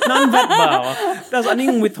 Non-VAT ba ako? Tapos ano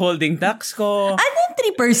yung withholding tax ko? Ano yung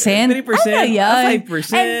 3%? 3%? Ano yan?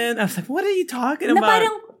 5%? And I was like, what are you talking about?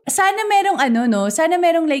 Parang, sana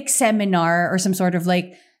merong like seminar or some sort of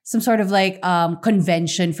like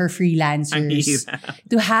convention for freelancers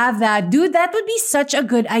to have that. Dude, that would be such a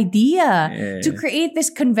good idea to create this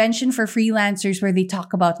convention for freelancers where they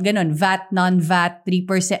talk about ganon, VAT, non-VAT,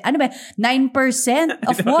 3%. Ano ba? 9%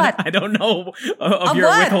 of what? I don't know of your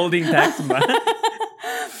what? Withholding tax.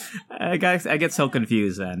 I get so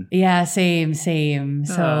confused then. Yeah, same.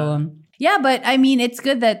 So... Yeah, but I mean, it's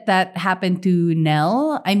good that happened to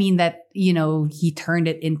Nell. I mean, that, he turned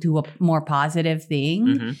it into a more positive thing.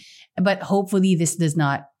 Mm-hmm. But hopefully this does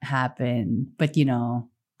not happen. But,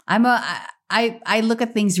 I look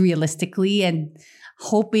at things realistically and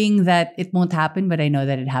hoping that it won't happen, but I know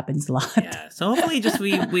that it happens a lot. Yeah. So hopefully just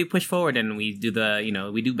we push forward and we do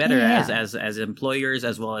we do better as employers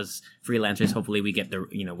as well as freelancers. Hopefully we get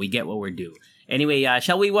we get what we're due. Anyway,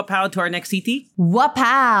 shall we wapow to our next CT?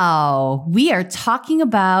 Wapow! We are talking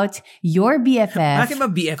about your BFF. Bakit ba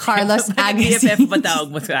BFF? Carlos Agassi. BFF ba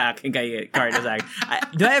tawag mo sa akin kay Carlos Agassi?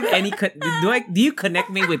 Do I have any... Do you connect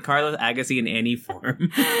me with Carlos Agassi in any form?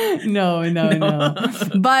 No.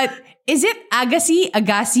 But is it Agassi?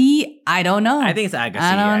 I don't know. I think it's Agassi.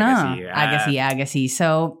 I don't know. Agassi.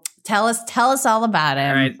 So... Tell us all about him.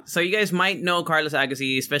 All right. So you guys might know Carlos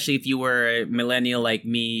Agassi, especially if you were a millennial like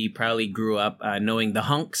me. You probably grew up knowing the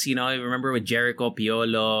Hunks. Remember with Jericho,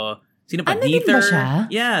 Piolo. Sino pa? Deether.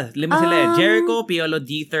 Yeah, lima sila. Jericho, Piolo,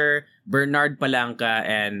 Deether, Bernard Palanca,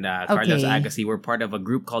 and Carlos Agassi were part of a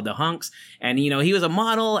group called the Hunks. And, he was a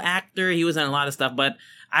model, actor. He was in a lot of stuff. But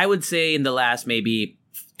I would say in the last maybe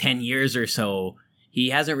 10 years or so, he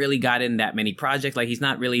hasn't really gotten that many projects. Like he's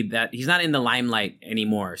not in the limelight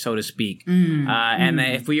anymore, so to speak. And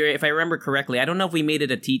if I remember correctly, I don't know if we made it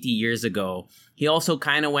a TT years ago. He also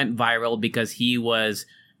kind of went viral because he was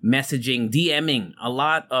DMing a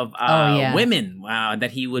lot of women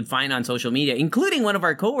that he would find on social media, including one of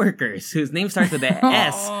our coworkers whose name starts with an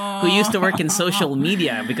S, who used to work in social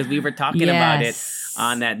media because we were talking about it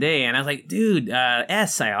on that day. And I was like, dude,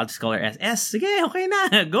 S, I'll just call her S. S, okay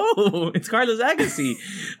na, go. It's Carlos Agassi.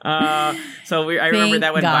 I remember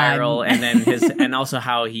that went viral, and then and also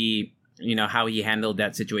how he handled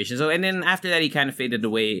that situation. So, and then after that, he kind of faded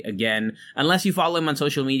away again. Unless you follow him on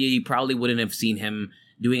social media, you probably wouldn't have seen him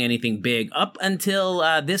doing anything big up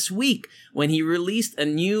until this week when he released a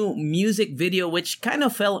new music video, which kind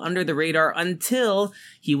of fell under the radar until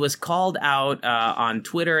he was called out on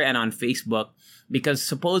Twitter and on Facebook. Because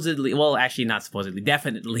definitely,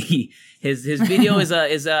 his video is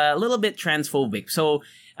a little bit transphobic. So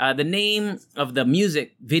the name of the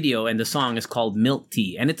music video and the song is called Milk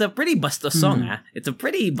Tea, and it's a pretty busta song. It's a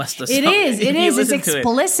pretty busta song. It is. It's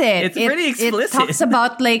explicit. It's pretty explicit. It talks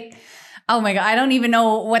about like, oh my God, I don't even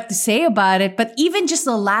know what to say about it. But even just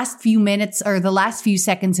the last few minutes or the last few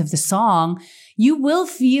seconds of the song, you will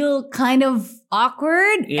feel kind of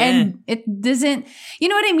awkward and it doesn't, you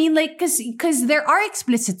know what I mean? Like, cause there are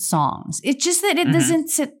explicit songs. It's just that it doesn't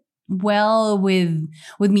sit well with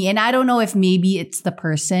me. And I don't know if maybe it's the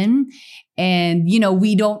person and,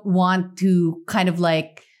 we don't want to kind of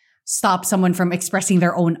like stop someone from expressing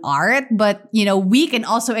their own art, but you know, we can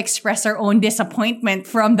also express our own disappointment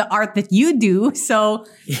from the art that you do. So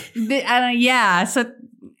so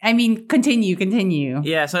I mean, continue.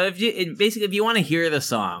 Yeah, so if you want to hear the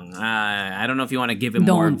song, I don't know if you want to give him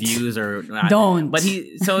more views or not. Don't. But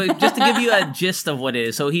so just to give you a gist of what it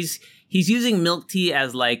is, so he's using milk tea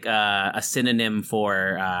as like a synonym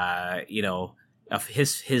for of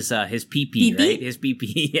his PP, right? His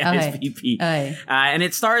PP, his PP. Okay. And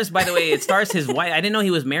it stars, by the way, his wife. I didn't know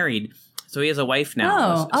he was married, so he has a wife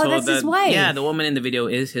now. Oh, that's his wife. Yeah, the woman in the video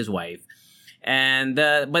is his wife. And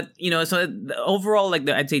but so the overall, like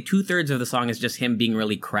I'd say 2/3 of the song is just him being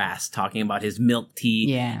really crass, talking about his milk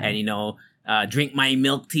tea, and drink my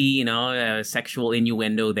milk tea, sexual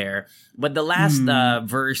innuendo there. But the last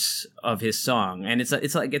verse of his song, and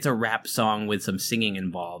it's a rap song with some singing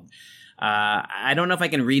involved. I don't know if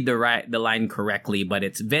I can read the line correctly, but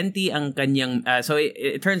it's venti ang kanyang. So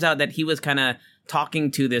it turns out that he was kind of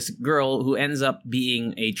talking to this girl who ends up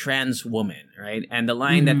being a trans woman, right? And the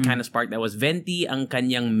line that kind of sparked that was, venti ang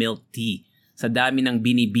kanyang milk tea. Sa dami ng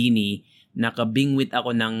binibini, nakabingwit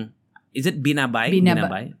ako ng, is it binabay?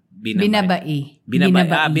 Binabai.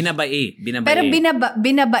 Pero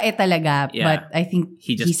binabae talaga, but I think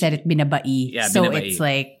he said it binabai. Yeah, so binabai. It's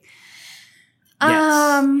like,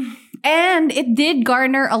 yes. And it did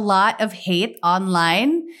garner a lot of hate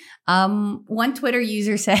online. One Twitter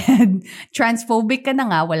user said, transphobic ka na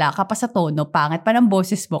nga, wala ka pa sa tono, pangit pa ng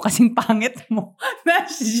boses mo, kasing pangit mo.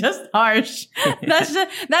 That's just harsh. That's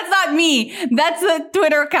not me. That's the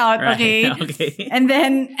Twitter account, okay? Right, okay. And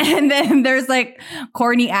then there's like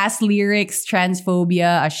corny ass lyrics,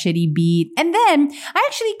 transphobia, a shitty beat. And then I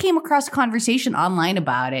actually came across a conversation online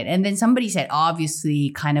about it. And then somebody said, obviously,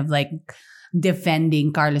 kind of like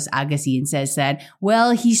defending Carlos Agassi, and says that,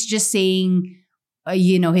 well, he's just saying,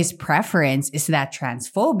 his preference is that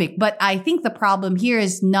transphobic. But I think the problem here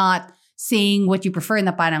is not saying what you prefer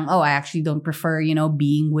na parang, I actually don't prefer,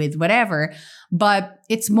 being with whatever. But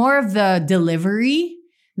it's more of the delivery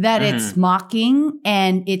that it's mocking,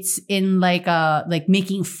 and it's in like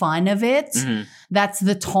making fun of it. That's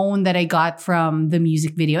the tone that I got from the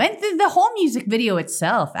music video. And the whole music video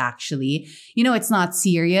itself, actually, it's not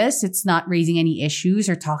serious. It's not raising any issues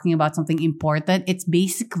or talking about something important. It's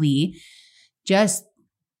basically just,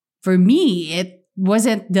 for me, it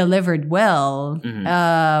wasn't delivered well,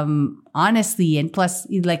 honestly. And plus,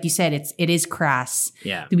 like you said, it is crass,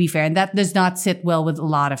 to be fair. And that does not sit well with a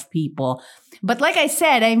lot of people. But like I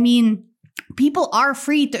said, I mean, people are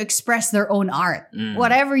free to express their own art,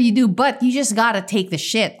 whatever you do, but you just gotta take the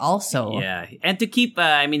shit also. Yeah. And to keep,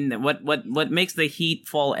 what makes the heat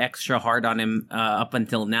fall extra hard on him up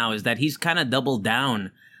until now is that he's kind of doubled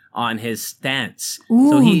down on his stance.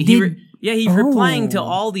 Ooh, so he's replying to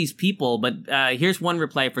all these people, but here's one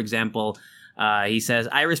reply, for example. He says,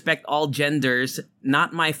 I respect all genders,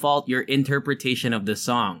 not my fault your interpretation of the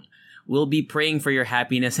song. We'll be praying for your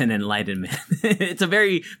happiness and enlightenment. It's a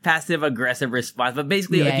very passive-aggressive response, but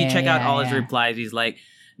basically, if you check out all his replies, he's like,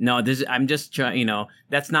 no, I'm just trying,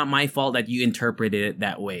 that's not my fault that you interpreted it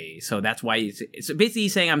that way. So that's why it's basically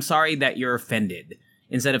saying, I'm sorry that you're offended.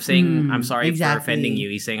 Instead of saying, I'm sorry for offending you,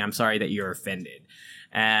 he's saying, I'm sorry that you're offended.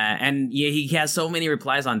 And he has so many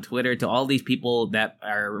replies on Twitter to all these people that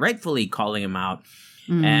are rightfully calling him out.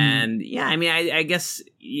 And I guess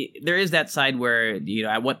there is that side where,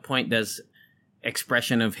 at what point does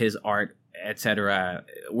expression of his art, etc.,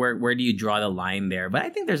 where do you draw the line there?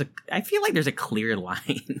 But I feel like there's a clear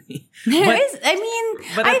line.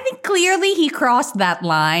 I think clearly he crossed that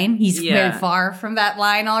line. He's very far from that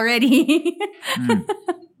line already.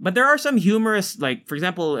 But there are some humorous, like, for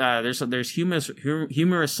example, there's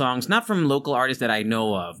humorous songs, not from local artists that I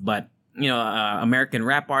know of, but American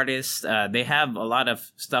rap artists, they have a lot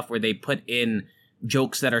of stuff where they put in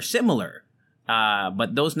jokes that are similar.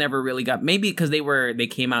 But those never really got, maybe because they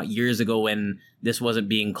came out years ago when this wasn't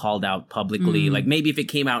being called out publicly. Like maybe if it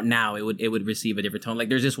came out now, it would receive a different tone. Like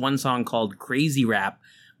there's this one song called Crazy Rap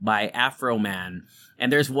by Afro Man.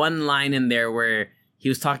 And there's one line in there where he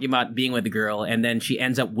was talking about being with a girl, and then she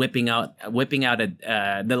ends up whipping out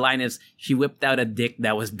the line is, she whipped out a dick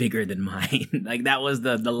that was bigger than mine. Like that was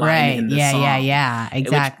the line in the song. Yeah,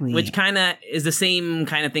 exactly. Which kind of is the same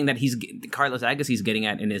kind of thing that Carlos Agassi's getting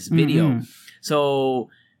at in his video. So,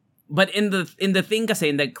 but in the thing kasi,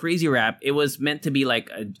 in that Crazy Rap, it was meant to be like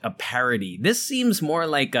a parody. This seems more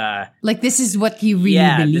like a... Like this is what he really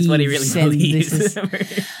believes. This is what he really believes.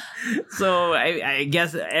 So I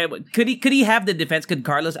guess could he have the defense? Could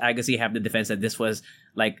Carlos Agassi have the defense that this was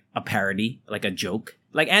like a parody, like a joke?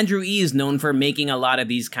 Like Andrew E is known for making a lot of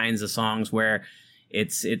these kinds of songs where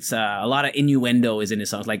it's a lot of innuendo is in his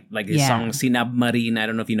songs, like his song Sinab Marin. I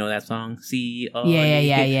don't know if you know that song.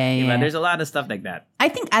 Yeah. There's a lot of stuff like that. I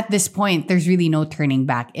think at this point, there's really no turning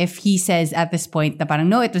back. If he says at this point na parang,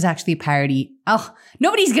 no, it was actually a parody,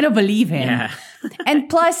 nobody's gonna believe him. Yeah. And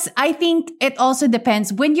plus, I think it also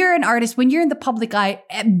depends. When you're an artist, when you're in the public eye,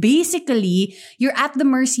 basically, you're at the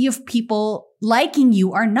mercy of people liking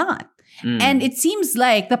you or not. And it seems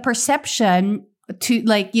like the perception to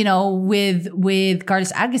with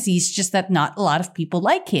Carlos Agassi is just that not a lot of people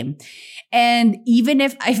like him. And even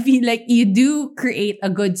if I feel like you do create a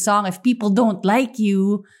good song, if people don't like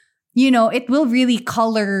you, it will really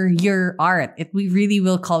color your art. It really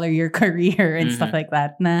will color your career and stuff like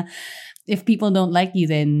that. Na if people don't like you,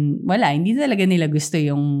 then wala, hindi talaga nila gusto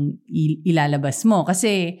yung ilalabas mo.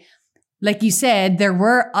 Kasi like you said, there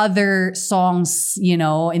were other songs,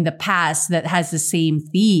 in the past that has the same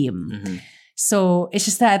theme. Mm-hmm. So it's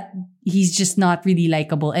just that he's just not really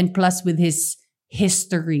likable. And plus with his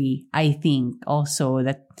history, I think also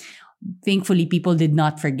that thankfully people did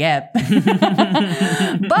not forget.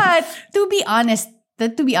 But to be honest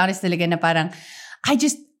talaga na parang,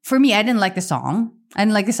 for me, I didn't like the song. I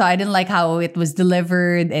didn't like how it was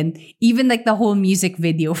delivered, and even like the whole music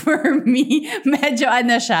video for me, medyo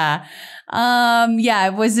ano siya.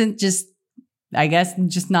 It wasn't just, I guess,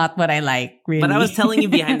 just not what I like, really. But I was telling you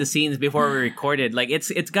behind the scenes before we recorded, like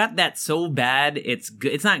it's got that so bad it's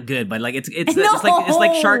good. It's not good, but like it's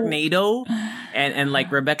like Sharknado and like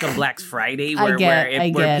Rebecca Black's Friday, where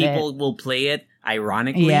people will play it.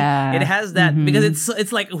 Ironically, it has that because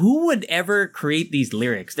it's like, who would ever create these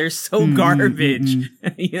lyrics? They're so garbage.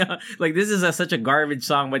 Like this is such a garbage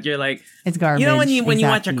song, but you're like, it's garbage. When you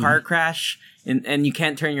watch a car crash and you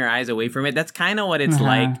can't turn your eyes away from it. That's kind of what it's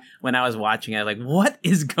like when I was watching it. Like, what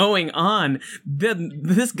is going on?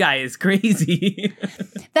 This guy is crazy.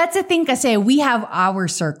 That's the thing, kasi we have our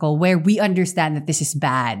circle where we understand that this is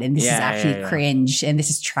bad and this is actually cringe and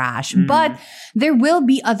this is trash. Mm-hmm. But there will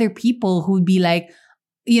be other people who would be like,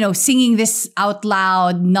 singing this out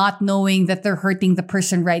loud, not knowing that they're hurting the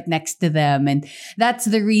person right next to them. And that's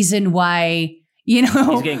the reason why, he's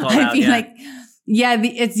getting called out. Feel like,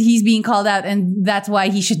 he's being called out, and that's why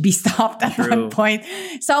he should be stopped at one point.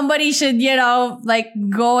 Somebody should,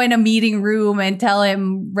 go in a meeting room and tell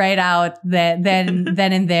him right out that then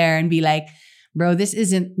and there, and be like, bro, this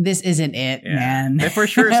isn't it, man. But for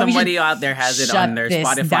sure, somebody out there has it on their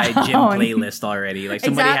Spotify gym playlist already. Like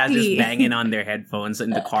somebody has this banging on their headphones in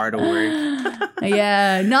the car to work.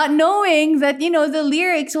 Not knowing that, the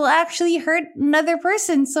lyrics will actually hurt another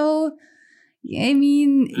person. So, I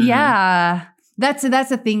mean, That's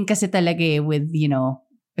the thing kasi talaga with,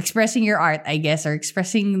 expressing your art, I guess, or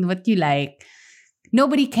expressing what you like.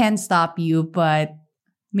 Nobody can stop you, but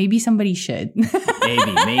maybe somebody should.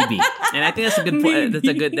 maybe. And I think that's a good point.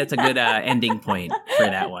 That's a good ending point for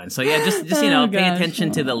that one. So just pay attention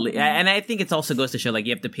to and I think it also goes to show, like,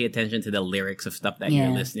 you have to pay attention to the lyrics of stuff that you're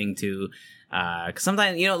listening to. 'Cause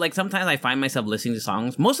sometimes, sometimes I find myself listening to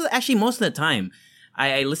songs. Most of the time,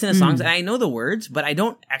 I listen to songs and I know the words, but I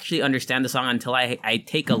don't actually understand the song until I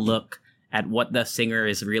take a look at what the singer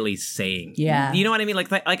is really saying. Yeah. You know what I mean? Like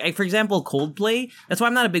for example, Coldplay. That's why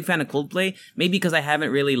I'm not a big fan of Coldplay. Maybe because I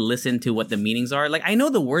haven't really listened to what the meanings are. Like, I know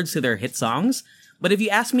the words to their hit songs, but if you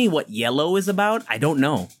ask me what Yellow is about, I don't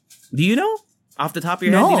know. Do you know? Off the top of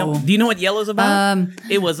your head? Do you know what Yellow's about?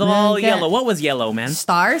 It was all yellow. What was yellow, man?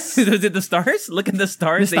 Stars? Was it the stars? Look at the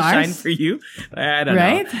stars. They shine for you. I don't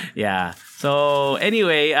know. Yeah. So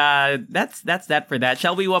anyway, that's that for that.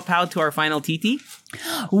 Shall we wapow to our final TT?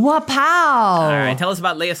 Wapow! All right. Tell us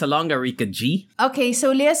about Lea Salonga, Rika G. Okay,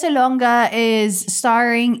 so Lea Salonga is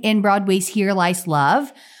starring in Broadway's Here Lies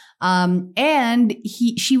Love. And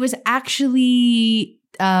she was actually,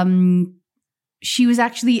 I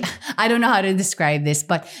don't know how to describe this,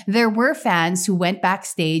 but there were fans who went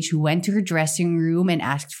backstage, who went to her dressing room and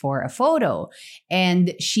asked for a photo.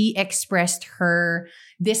 And she expressed her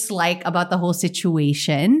dislike about the whole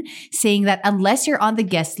situation, saying that unless you're on the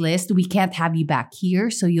guest list, we can't have you back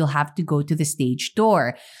here, so you'll have to go to the stage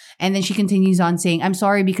door. And then she continues on saying, I'm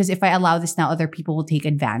sorry, because if I allow this now, other people will take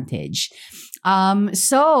advantage.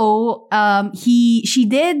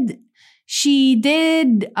 She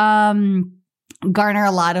did garner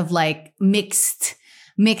a lot of like mixed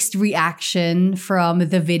reaction from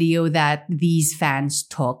the video that these fans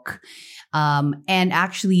took. And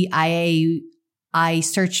actually I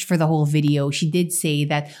searched for the whole video. She did say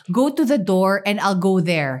that, go to the door and I'll go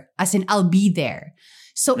there, as in I'll be there.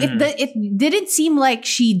 So it didn't seem like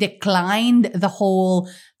she declined the whole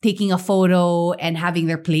taking a photo and having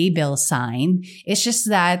their playbill signed. It's just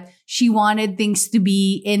that she wanted things to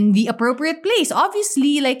be in the appropriate place.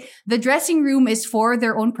 Obviously, like the dressing room is for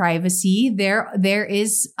their own privacy. There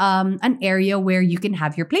is an area where you can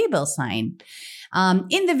have your playbill signed.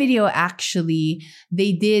 In the video, actually,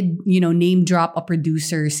 they did, name drop a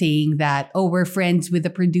producer saying that, oh, we're friends with the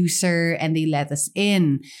producer and they let us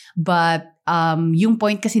in. But yung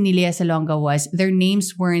point kasi ni Lea Salonga was their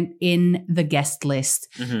names weren't in the guest list.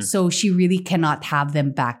 So she really cannot have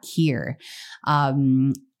them back here.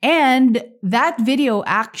 And that video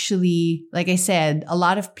actually, like I said, a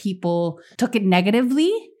lot of people took it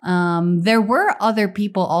negatively. There were other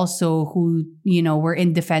people also who, were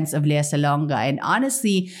in defense of Lea Salonga. And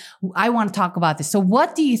honestly, I want to talk about this. So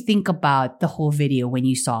what do you think about the whole video when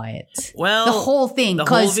you saw it? Well, the whole thing. The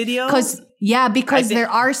whole video? Because there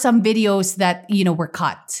are some videos that, were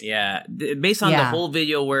cut. Yeah. Based on the whole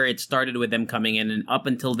video where it started with them coming in and up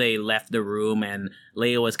until they left the room and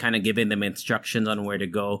Lea was kind of giving them instructions on where to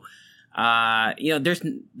go.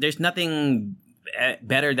 There's nothing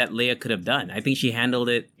better that Lea could have done. I think she handled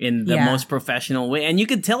it in the most professional way. And you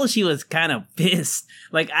could tell she was kind of pissed.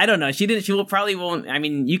 Like, I don't know. She probably won't. I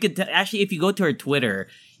mean, you could actually, if you go to her Twitter,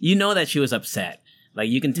 you know that she was upset. Like,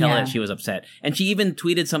 you can tell that she was upset. And she even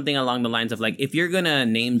tweeted something along the lines of, like, if you're going to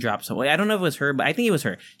name drop someone, I don't know if it was her, but I think it was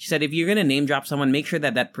her. She said, if you're going to name drop someone, make sure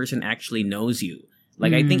that that person actually knows you.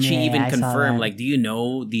 Like, I think she even confirmed, like, do you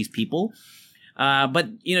know these people?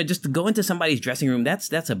 But, just to go into somebody's dressing room,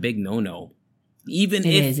 that's a big no-no. Even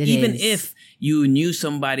if you knew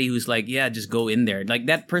somebody who's like, yeah, just go in there. Like,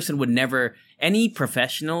 that person would never, any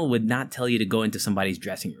professional would not tell you to go into somebody's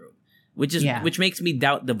dressing room. Which makes me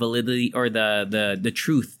doubt the validity or the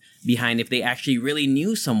truth behind if they actually really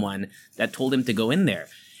knew someone that told them to go in there.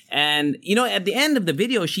 And, at the end of the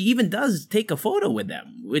video, she even does take a photo with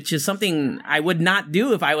them, which is something I would not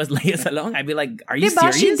do if I was Lea Salonga. I'd be like, are you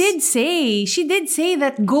serious? She did say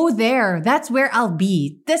that go there. That's where I'll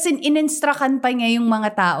be. Tas ininstructan pa niya yung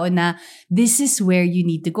mga tao na this is where you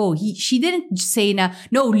need to go. She didn't say na,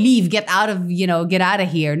 no, leave, get out of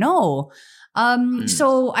here. No.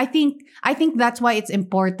 So I think that's why it's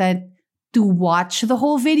important to watch the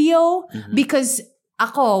whole video because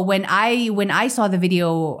ako, when I saw the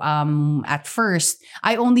video at first,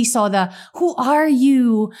 I only saw who are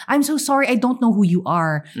you? I'm so sorry, I don't know who you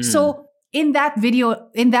are. So in that video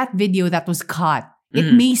that was cut,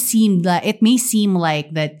 it may seem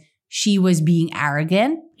like that she was being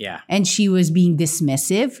arrogant. Yeah. And she was being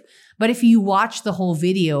dismissive. But if you watch the whole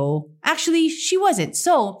video, actually she wasn't.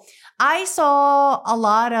 So I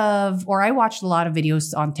watched a lot of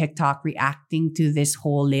videos on TikTok reacting to this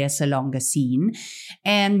whole Lea Salonga scene.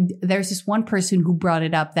 And there's this one person who brought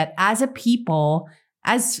it up that as a people,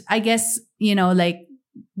 as I guess, like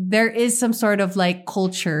there is some sort of like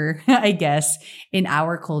culture, I guess, in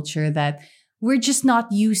our culture that we're just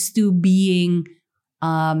not used to being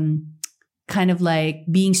kind of like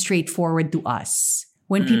being straightforward to us.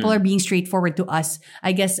 When people are being straightforward to us,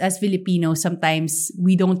 I guess as Filipinos, sometimes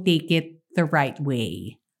we don't take it the right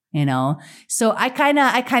way, So I kind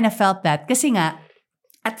of felt that. Kasi nga,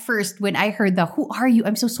 at first, when I heard who are you?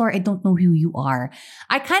 I'm so sorry, I don't know who you are.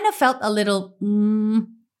 I kind of felt a little,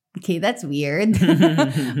 okay, that's weird.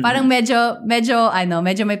 Parang medyo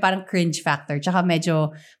may parang cringe factor. Tsaka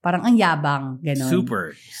medyo parang ang yabang, ganon.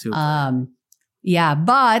 Super. Yeah,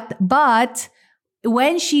 but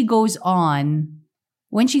when she goes on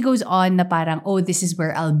na parang, oh, this is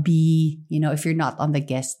where I'll be, if you're not on the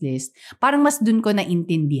guest list, parang mas dun ko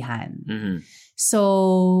naintindihan.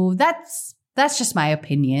 So that's just my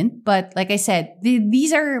opinion. But like I said,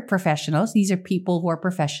 these are professionals. These are people who are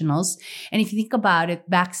professionals. And if you think about it,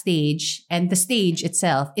 backstage and the stage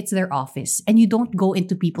itself, it's their office. And you don't go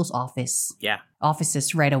into people's offices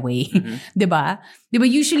right away. Diba?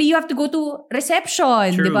 Usually you have to go to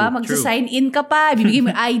reception. True, diba? Magsa-sign in ka pa. Bibigay mo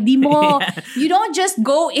yung ID mo. You don't just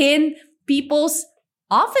go in people's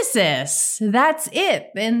offices. That's it.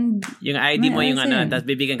 And yung ID mo yung tapos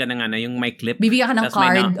bibigyan ka ng yung may clip. Bibigyan ka ng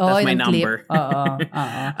card. That's my number. Oo.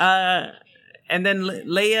 And then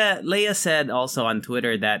Lea said also on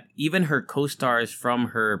Twitter that even her co-stars from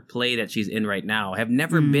her play that she's in right now have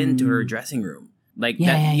never been to her dressing room. Like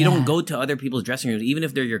you don't go to other people's dressing rooms, even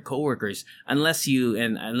if they're your coworkers, unless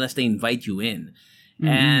they invite you in.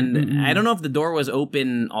 And I don't know if the door was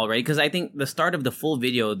open already, because I think the start of the full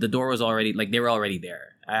video, the door was already, like, they were already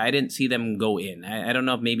there. I didn't see them go in. I don't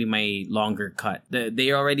know if maybe my longer cut.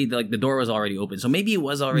 They already, like, the door was already open. So maybe it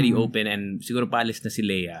was already open and siguro paalis na si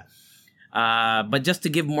Lea. But just to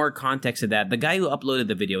give more context to that, the guy who uploaded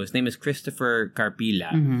the video, his name is Christopher Carpilla,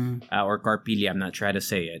 or Carpilla, I'm not sure how to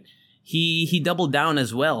say it. he doubled down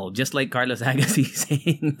as well, just like Carlos Agassi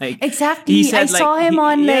saying like Exactly. he said, I saw him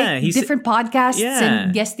on he different podcasts Yeah.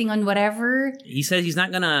 and guesting on whatever. He says he's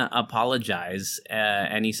not gonna apologize,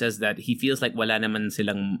 and he says that he feels like wala naman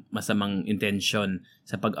silang masamang intention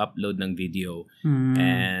sa pag-upload ng video.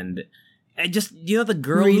 And I just, the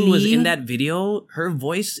girl who was in that video, her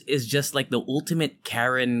voice is just like the ultimate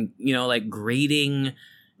Karen, like grating,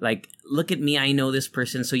 like, look at me, I know this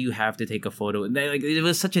person, so you have to take a photo. Like, it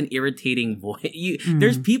was such an irritating voice.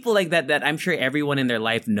 There's people like that I'm sure everyone in their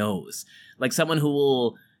life knows. Like someone who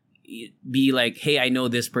will be like, hey, I know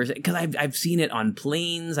this person. Because I've seen it on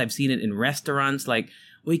planes. I've seen it in restaurants. Like,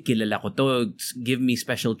 uy, kilala ko to. Give me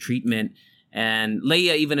special treatment. And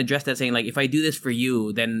Leia even addressed that, saying, like, if I do this for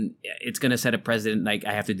you, then it's going to set a precedent. Like,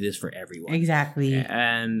 I have to do this for everyone. Exactly.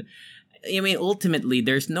 And I mean, ultimately,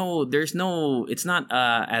 there's no, it's not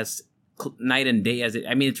as night and day as it.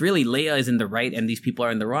 I mean, it's really Leia is in the right and these people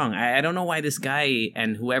are in the wrong. I don't know why this guy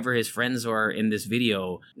and whoever his friends are in this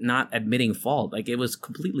video not admitting fault. Like, it was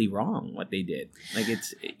completely wrong what they did. Like,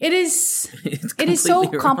 it is so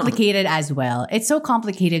wrong. complicated as well. It's so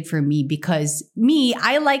complicated for me because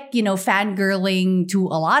I like, fangirling to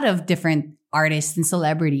a lot of different artists and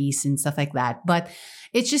celebrities and stuff like that. But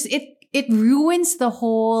it's just, it ruins the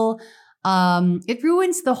whole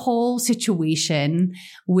situation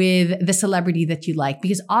with the celebrity that you like,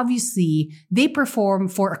 because obviously they perform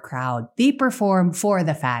for a crowd. They perform for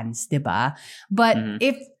the fans, diba? But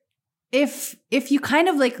if you kind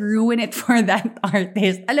of like ruin it for that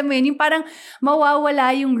artist, alam mo yun, yung parang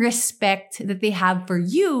mawawala yung respect that they have for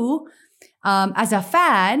you as a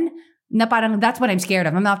fan. Na parang that's what I'm scared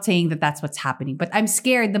of. I'm not saying that that's what's happening, but I'm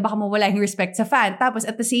scared na baka mawala yung respect sa fan. Tapos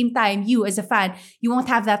at the same time, you as a fan, you won't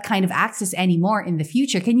have that kind of access anymore in the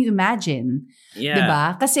future. Can you imagine? Yeah.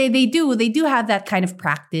 Diba? Kasi they do have that kind of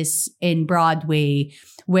practice in Broadway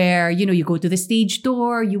where, you go to the stage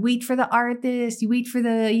door, you wait for the artist, you wait for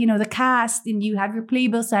the, the cast, and you have your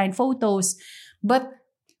playbill sign, photos. But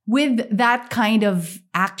with that kind of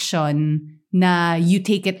action na you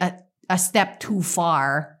take it a step too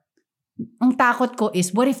far, ang takot ko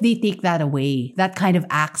is, what if they take that away? That kind of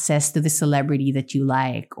access to the celebrity that you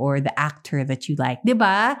like or the actor that you like.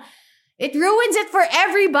 Diba? It ruins it for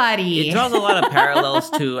everybody. It draws a lot of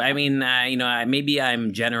parallels to, I mean, maybe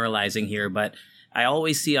I'm generalizing here, but I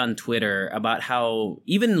always see on Twitter about how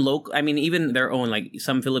even even their own, like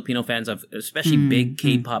some Filipino fans of especially big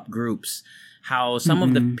K-pop groups, how some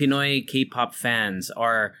of the Pinoy K-pop fans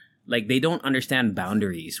are like, they don't understand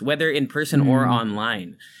boundaries, whether in person or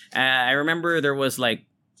online. I remember there was like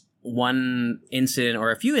one incident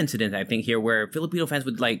or a few incidents, I think, here where Filipino fans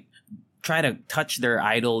would like try to touch their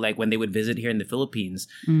idol, like when they would visit here in the Philippines.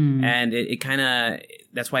 And it kind of,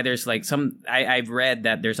 that's why there's like I've read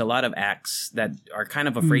that there's a lot of acts that are kind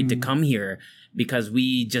of afraid to come here because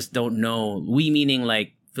we just don't know, we meaning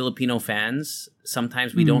like Filipino fans,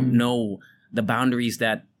 sometimes we don't know the boundaries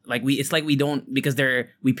that, like it's like we don't, because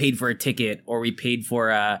we paid for a ticket or we paid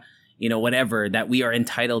for whatever, that we are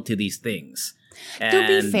entitled to these things. To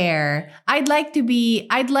be fair, I'd like to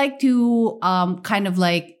kind of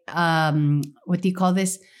like what do you call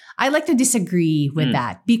this? I'd like to disagree with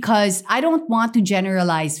that, because I don't want to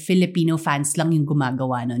generalize Filipino fans lang yung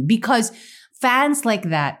gumagawa nun, because fans like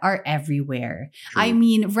that are everywhere. True. I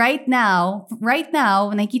mean, right now,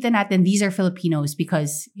 nakikita natin these are Filipinos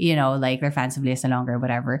because, like they're fans of Lea Salonga or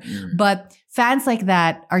whatever. But fans like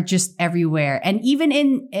that are just everywhere. And even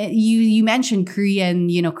in, you mentioned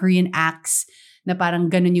Korean acts na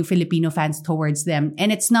parang ganun yung Filipino fans towards them.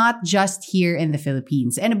 And it's not just here in the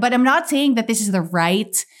Philippines. But I'm not saying that this is the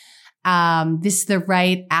right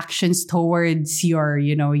actions towards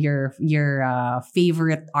your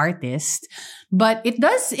favorite artist, but it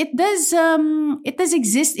does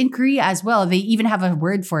exist in Korea as well. They even have a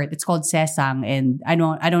word for it. It's called sesang, and I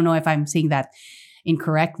don't know if I'm saying that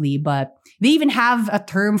incorrectly, but they even have a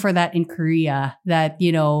term for that in Korea, that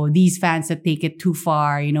these fans that take it too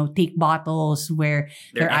far, take bottles where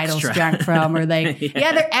their idols drank from, or like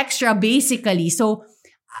they're extra basically. So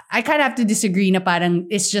I kind of have to disagree na parang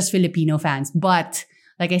it's just Filipino fans. But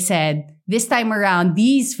like I said, this time around,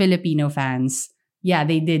 these Filipino fans,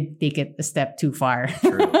 they did take it a step too far.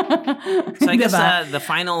 True. So I guess the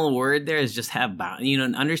final word there is just have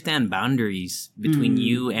understand boundaries between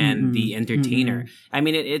you and the entertainer. I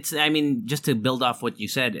mean, just to build off what you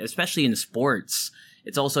said, especially in sports,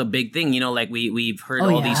 it's also a big thing. Like we've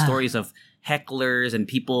heard these stories of hecklers and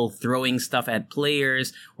people throwing stuff at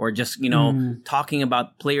players, or just talking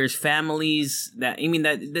about players' families. That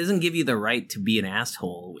doesn't give you the right to be an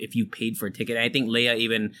asshole if you paid for a ticket. I think Leia,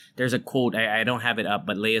 even there's a quote, I don't have it up,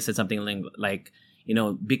 but Leia said something like,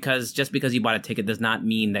 because you bought a ticket does not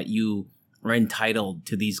mean that you are entitled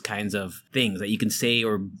to these kinds of things that you can say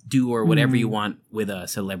or do or whatever you want with a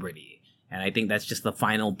celebrity. And I think that's just the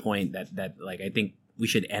final point that like I think we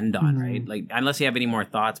should end on, right? Like, unless you have any more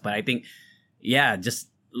thoughts, but I think, just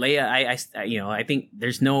Leia, I think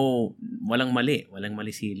there's walang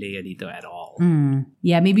mali si Leia dito at all.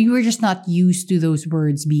 Yeah, maybe we're just not used to those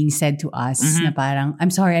words being said to us. Na parang, I'm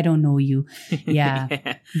sorry, I don't know you.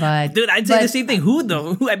 Yeah, but dude, I'd say the same thing. Who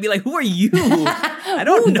though? I'd be like, who are you? I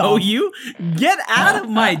don't know you. Get out of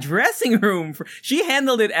my dressing room. She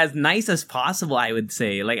handled it as nice as possible. I would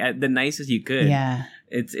say, like the nicest you could. Yeah,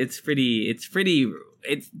 it's pretty.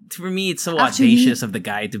 For me, it's so audacious of the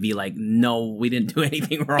guy to be like, no, we didn't do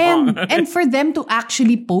anything wrong. And for them to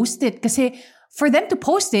actually post it, kasi for them to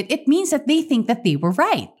post it, it means that they think that they were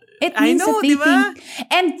right. It means that they think,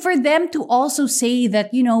 and for them to also say that,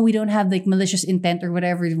 we don't have like malicious intent or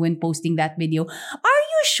whatever when posting that video. Are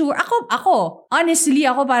you sure? Ako, honestly,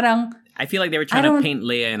 parang, I feel like they were trying to paint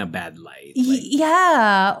Leia in a bad light.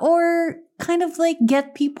 Yeah, or kind of like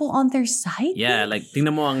get people on their side. Yeah, like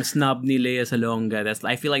tingnan mo ang snub ni Leia Salonga.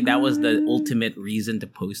 I feel like that was the ultimate reason to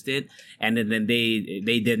post it, and then they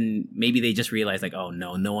didn't. Maybe they just realized like, oh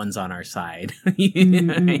no one's on our side.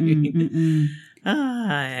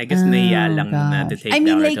 I guess naiya lang na to take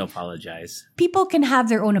down or to apologize. People can have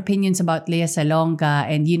their own opinions about Leia Salonga,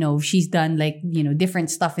 and she's done like different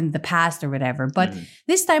stuff in the past or whatever. But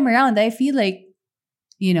this time around, I feel like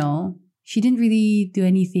she didn't really do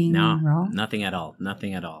anything wrong. Nothing at all,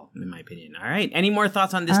 in my opinion. All right, any more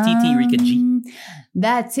thoughts on this TT, Rika G?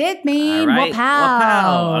 That's it, man. All right,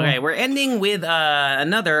 Wapow. Okay, we're ending with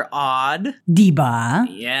another odd. Diba?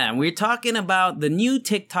 Yeah, and we're talking about the new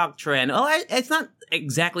TikTok trend. Oh, it's not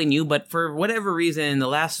exactly new, but for whatever reason, in the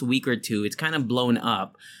last week or two, it's kind of blown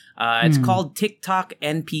up. It's called TikTok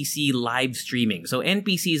NPC live streaming. So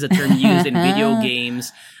NPC is a term used in video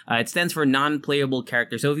games. It stands for non-playable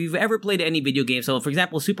character. So if you've ever played any video game, so for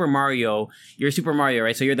example, Super Mario, you're Super Mario,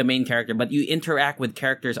 right? So you're the main character, but you interact with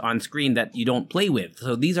characters on screen that you don't play with.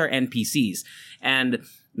 So these are NPCs. And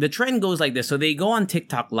the trend goes like this. So they go on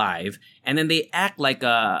TikTok live and then they act like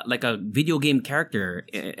a video game character,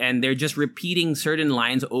 and they're just repeating certain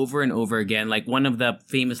lines over and over again. Like one of the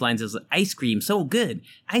famous lines is ice cream so good.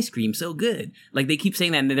 Ice cream so good. Like they keep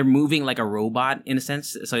saying that, and they're moving like a robot in a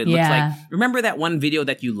sense. So it looks like, remember that one video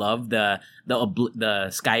that you love, the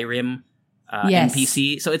Skyrim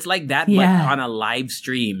NPC? So it's like that, but on a live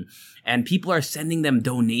stream. And people are sending them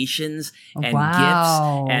donations and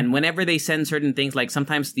gifts. And whenever they send certain things, like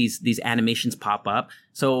sometimes these animations pop up.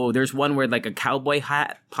 So there's one where like a cowboy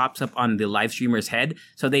hat pops up on the live streamer's head.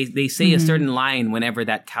 So they say a certain line whenever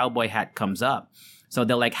that cowboy hat comes up. So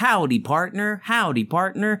they're like, howdy partner,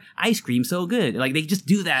 ice cream so good. Like they just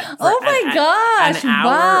do that for an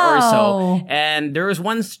hour or so. And there was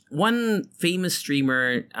one famous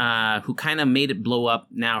streamer who kind of made it blow up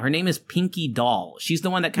now. Her name is Pinky Doll. She's the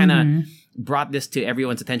one that kind of brought this to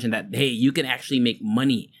everyone's attention that, hey, you can actually make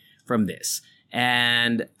money from this.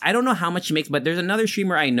 And I don't know how much she makes, but there's another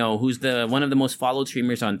streamer I know who's one of the most followed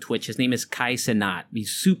streamers on Twitch. His name is Kai Cenat.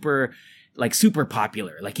 He's super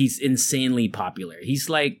popular. Like he's insanely popular. He's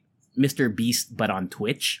like Mr. Beast, but on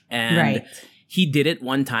Twitch. And he did it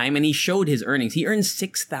one time and he showed his earnings. He earned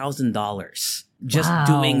 $6,000 just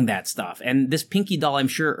doing that stuff. And this Pinky Doll, I'm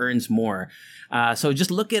sure, earns more. So just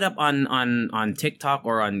look it up on TikTok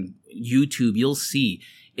or on YouTube. You'll see.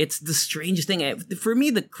 It's the strangest thing. For me,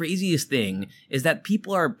 the craziest thing is that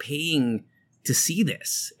people are paying to see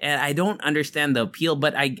this, and I don't understand the appeal.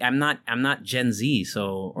 But I'm not Gen Z,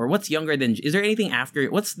 so, or what's younger than? Is there anything after?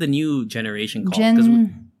 What's the new generation called?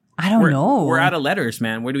 I don't know. We're out of letters,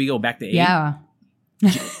 man. Where do we go? Back to 8? Yeah.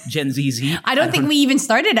 Gen Z. I don't think we even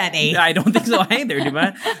started at 8. I don't think so either,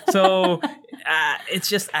 diba? So it's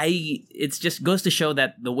just goes to show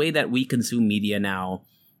that the way that we consume media now,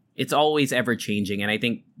 it's always ever changing, and I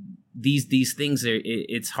think these things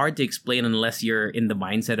it's hard to explain unless you're in the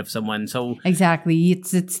mindset of someone. So exactly,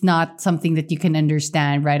 it's not something that you can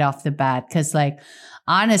understand right off the bat, because like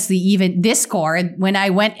honestly, even Discord, when I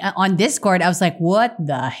went on Discord, I was like, what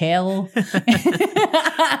the hell?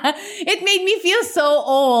 It made me feel so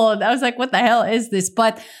old. I was like, what the hell is this?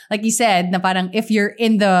 But like you said, na parang if you're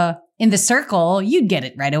in the circle, you'd get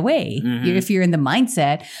it right away if you're in the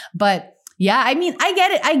mindset. But yeah, I mean,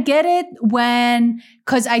 I get it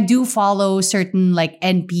because I do follow certain like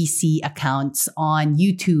NPC accounts on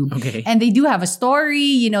YouTube. Okay. And they do have a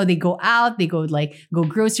story, they go out, they go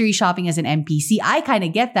grocery shopping as an NPC. I kind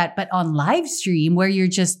of get that. But on live stream where you're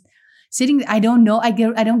just I don't know. I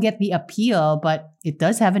don't get the appeal, but it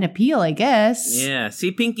does have an appeal, I guess. Yeah.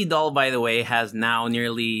 See, Pinky Doll, by the way, has now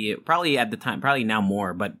nearly, probably at the time, probably now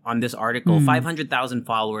more, but on this article, 500,000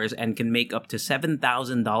 followers and can make up to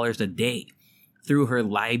 $7,000 a day through her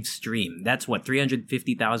live stream. That's what,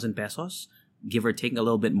 350,000 pesos, give or take a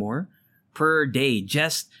little bit more per day,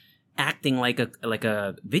 just acting like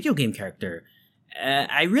a video game character.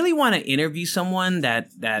 I really want to interview someone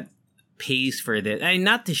that pays for this. I mean,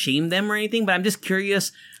 not to shame them or anything, but I'm just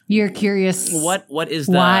curious. You're curious. What is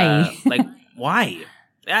the why? Like why?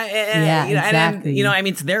 Yeah, exactly. And, I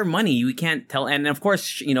mean, it's their money. We can't tell. And of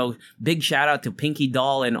course, big shout out to Pinky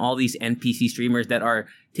Doll and all these NPC streamers that are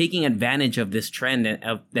taking advantage of this trend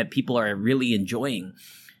that people are really enjoying.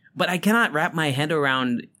 But I cannot wrap my head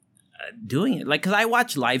around doing it. Like, because I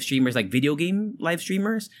watch live streamers, like video game live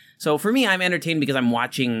streamers. So for me, I'm entertained because I'm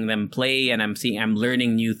watching them play and I'm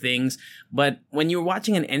learning new things. But when you're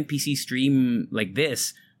watching an NPC stream like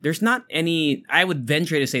this, there's not any, I would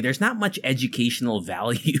venture to say there's not much educational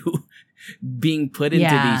value being put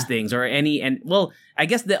into these things or well, I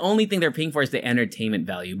guess the only thing they're paying for is the entertainment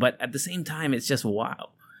value. But at the same time, it's just, wow.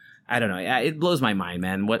 I don't know. It blows my mind,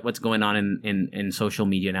 man. What's going on in social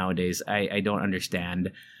media nowadays? I don't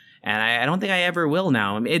understand. And I don't think I ever will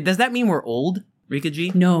now. I mean, does that mean we're old, Rika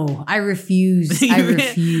G? No, I refuse. I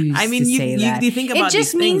refuse. I mean, you think about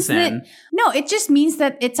these things then. No, it just means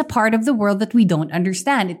that it's a part of the world that we don't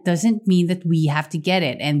understand. It doesn't mean that we have to get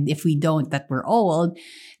it. And if we don't, that we're old.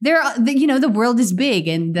 The world is big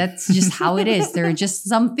and that's just how it is. There are just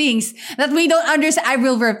some things that we don't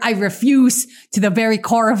understand. I refuse to the very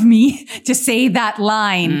core of me to say that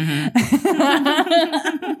line. Mm-hmm.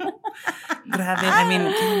 Grabe. I mean,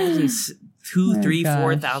 can you imagine $2,000,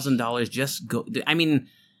 $3,000, $4,000 just go? I mean,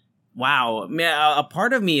 wow. A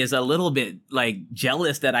part of me is a little bit like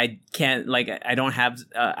jealous that I can't, like, I don't have,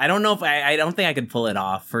 I don't know if I don't think I could pull it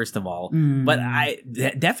off, first of all. But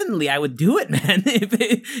definitely I would do it, man.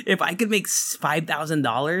 If I could make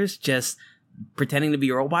 $5,000 just pretending to be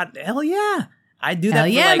a robot, hell yeah. I do that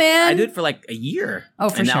man. I do it for like a year. Oh,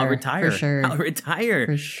 for and sure. I'll retire. For sure. I'll retire.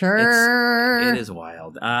 For sure. It is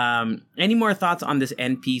wild. Any more thoughts on this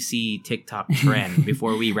NPC TikTok trend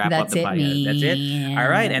before we wrap up the podcast? That's it? All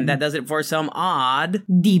right. And that does it for Some Odd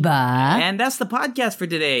Diba. And that's the podcast for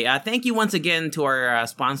today. Thank you once again to our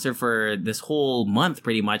sponsor for this whole month,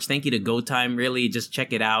 pretty much. Thank you to GoTime. Really, just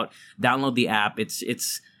check it out. Download the app.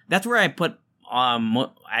 That's where I put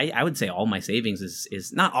I would say all my savings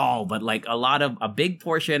is not all, but like a big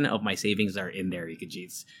portion of my savings are in there, Rika.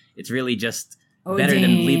 It's really just better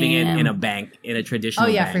than leaving it in a bank, in a traditional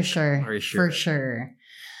bank. Oh yeah, for sure.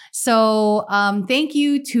 So, thank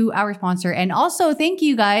you to our sponsor. And also thank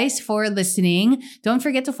you guys for listening. Don't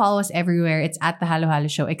forget to follow us everywhere. It's at The Halo Halo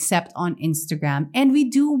Show, except on Instagram. And we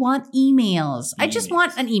do want emails. I just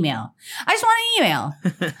want an email.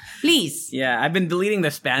 Please. Yeah, I've been deleting the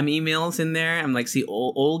spam emails in there. I'm like, see,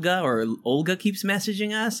 Olga keeps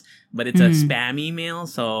messaging us, but it's a spam email.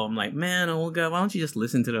 So I'm like, man, Olga, why don't you just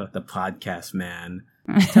listen to the podcast, man?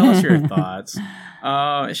 Tell us your thoughts.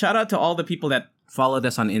 Shout out to all the people that followed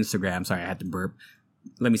us on Instagram. Sorry, I had to burp.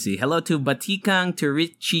 Let me see. Hello to Batikang, to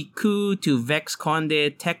Richie Koo, to Vex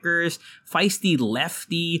Conde, Techers, Feisty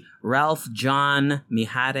Lefty, Ralph John,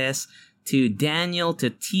 Mijares, to Daniel, to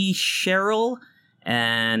T. Cheryl,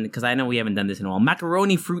 and because I know we haven't done this in a while,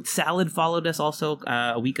 Macaroni Fruit Salad followed us also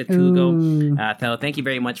a week or two ago. So thank you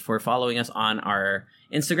very much for following us on our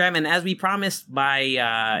Instagram. And as we promised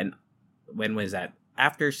by, when was that?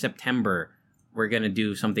 After September, we're going to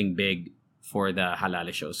do something big for the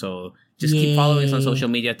Halal Show. So just keep following us on social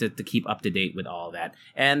media to keep up to date with all that.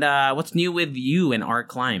 And what's new with you and our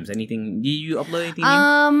climbs? Anything? Do you upload anything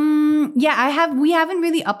new? Yeah, we haven't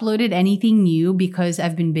really uploaded anything new because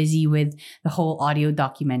I've been busy with the whole audio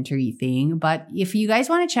documentary thing. But if you guys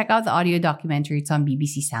want to check out the audio documentary, it's on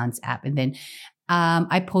BBC Sounds app. And then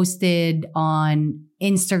I posted on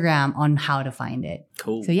Instagram on how to find it.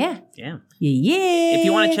 Cool. So yeah. If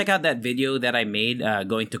you want to check out that video that I made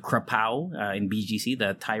going to Krapao in BGC,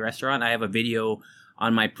 the Thai restaurant, I have a video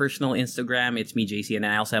on my personal Instagram. It's me, JC, and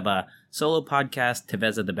I also have a solo podcast,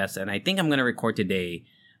 Teveza the Best, and I think I'm going to record today,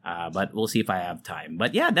 but we'll see if I have time.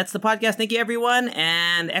 But yeah, that's the podcast. Thank you, everyone,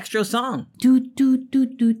 and extra song. Halal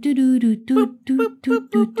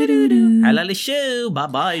Show.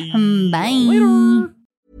 Bye-bye. Bye. Later.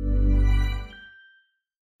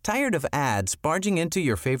 Tired of ads barging into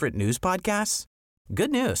your favorite news podcasts? Good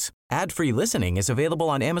news. Ad-free listening is available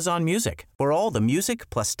on Amazon Music for all the music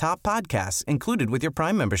plus top podcasts included with your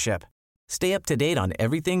Prime membership. Stay up to date on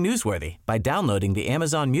everything newsworthy by downloading the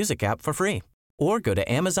Amazon Music app for free or go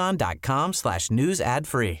to amazon.com/news ad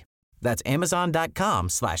free. That's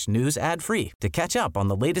amazon.com/news ad free to catch up on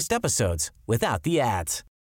the latest episodes without the ads.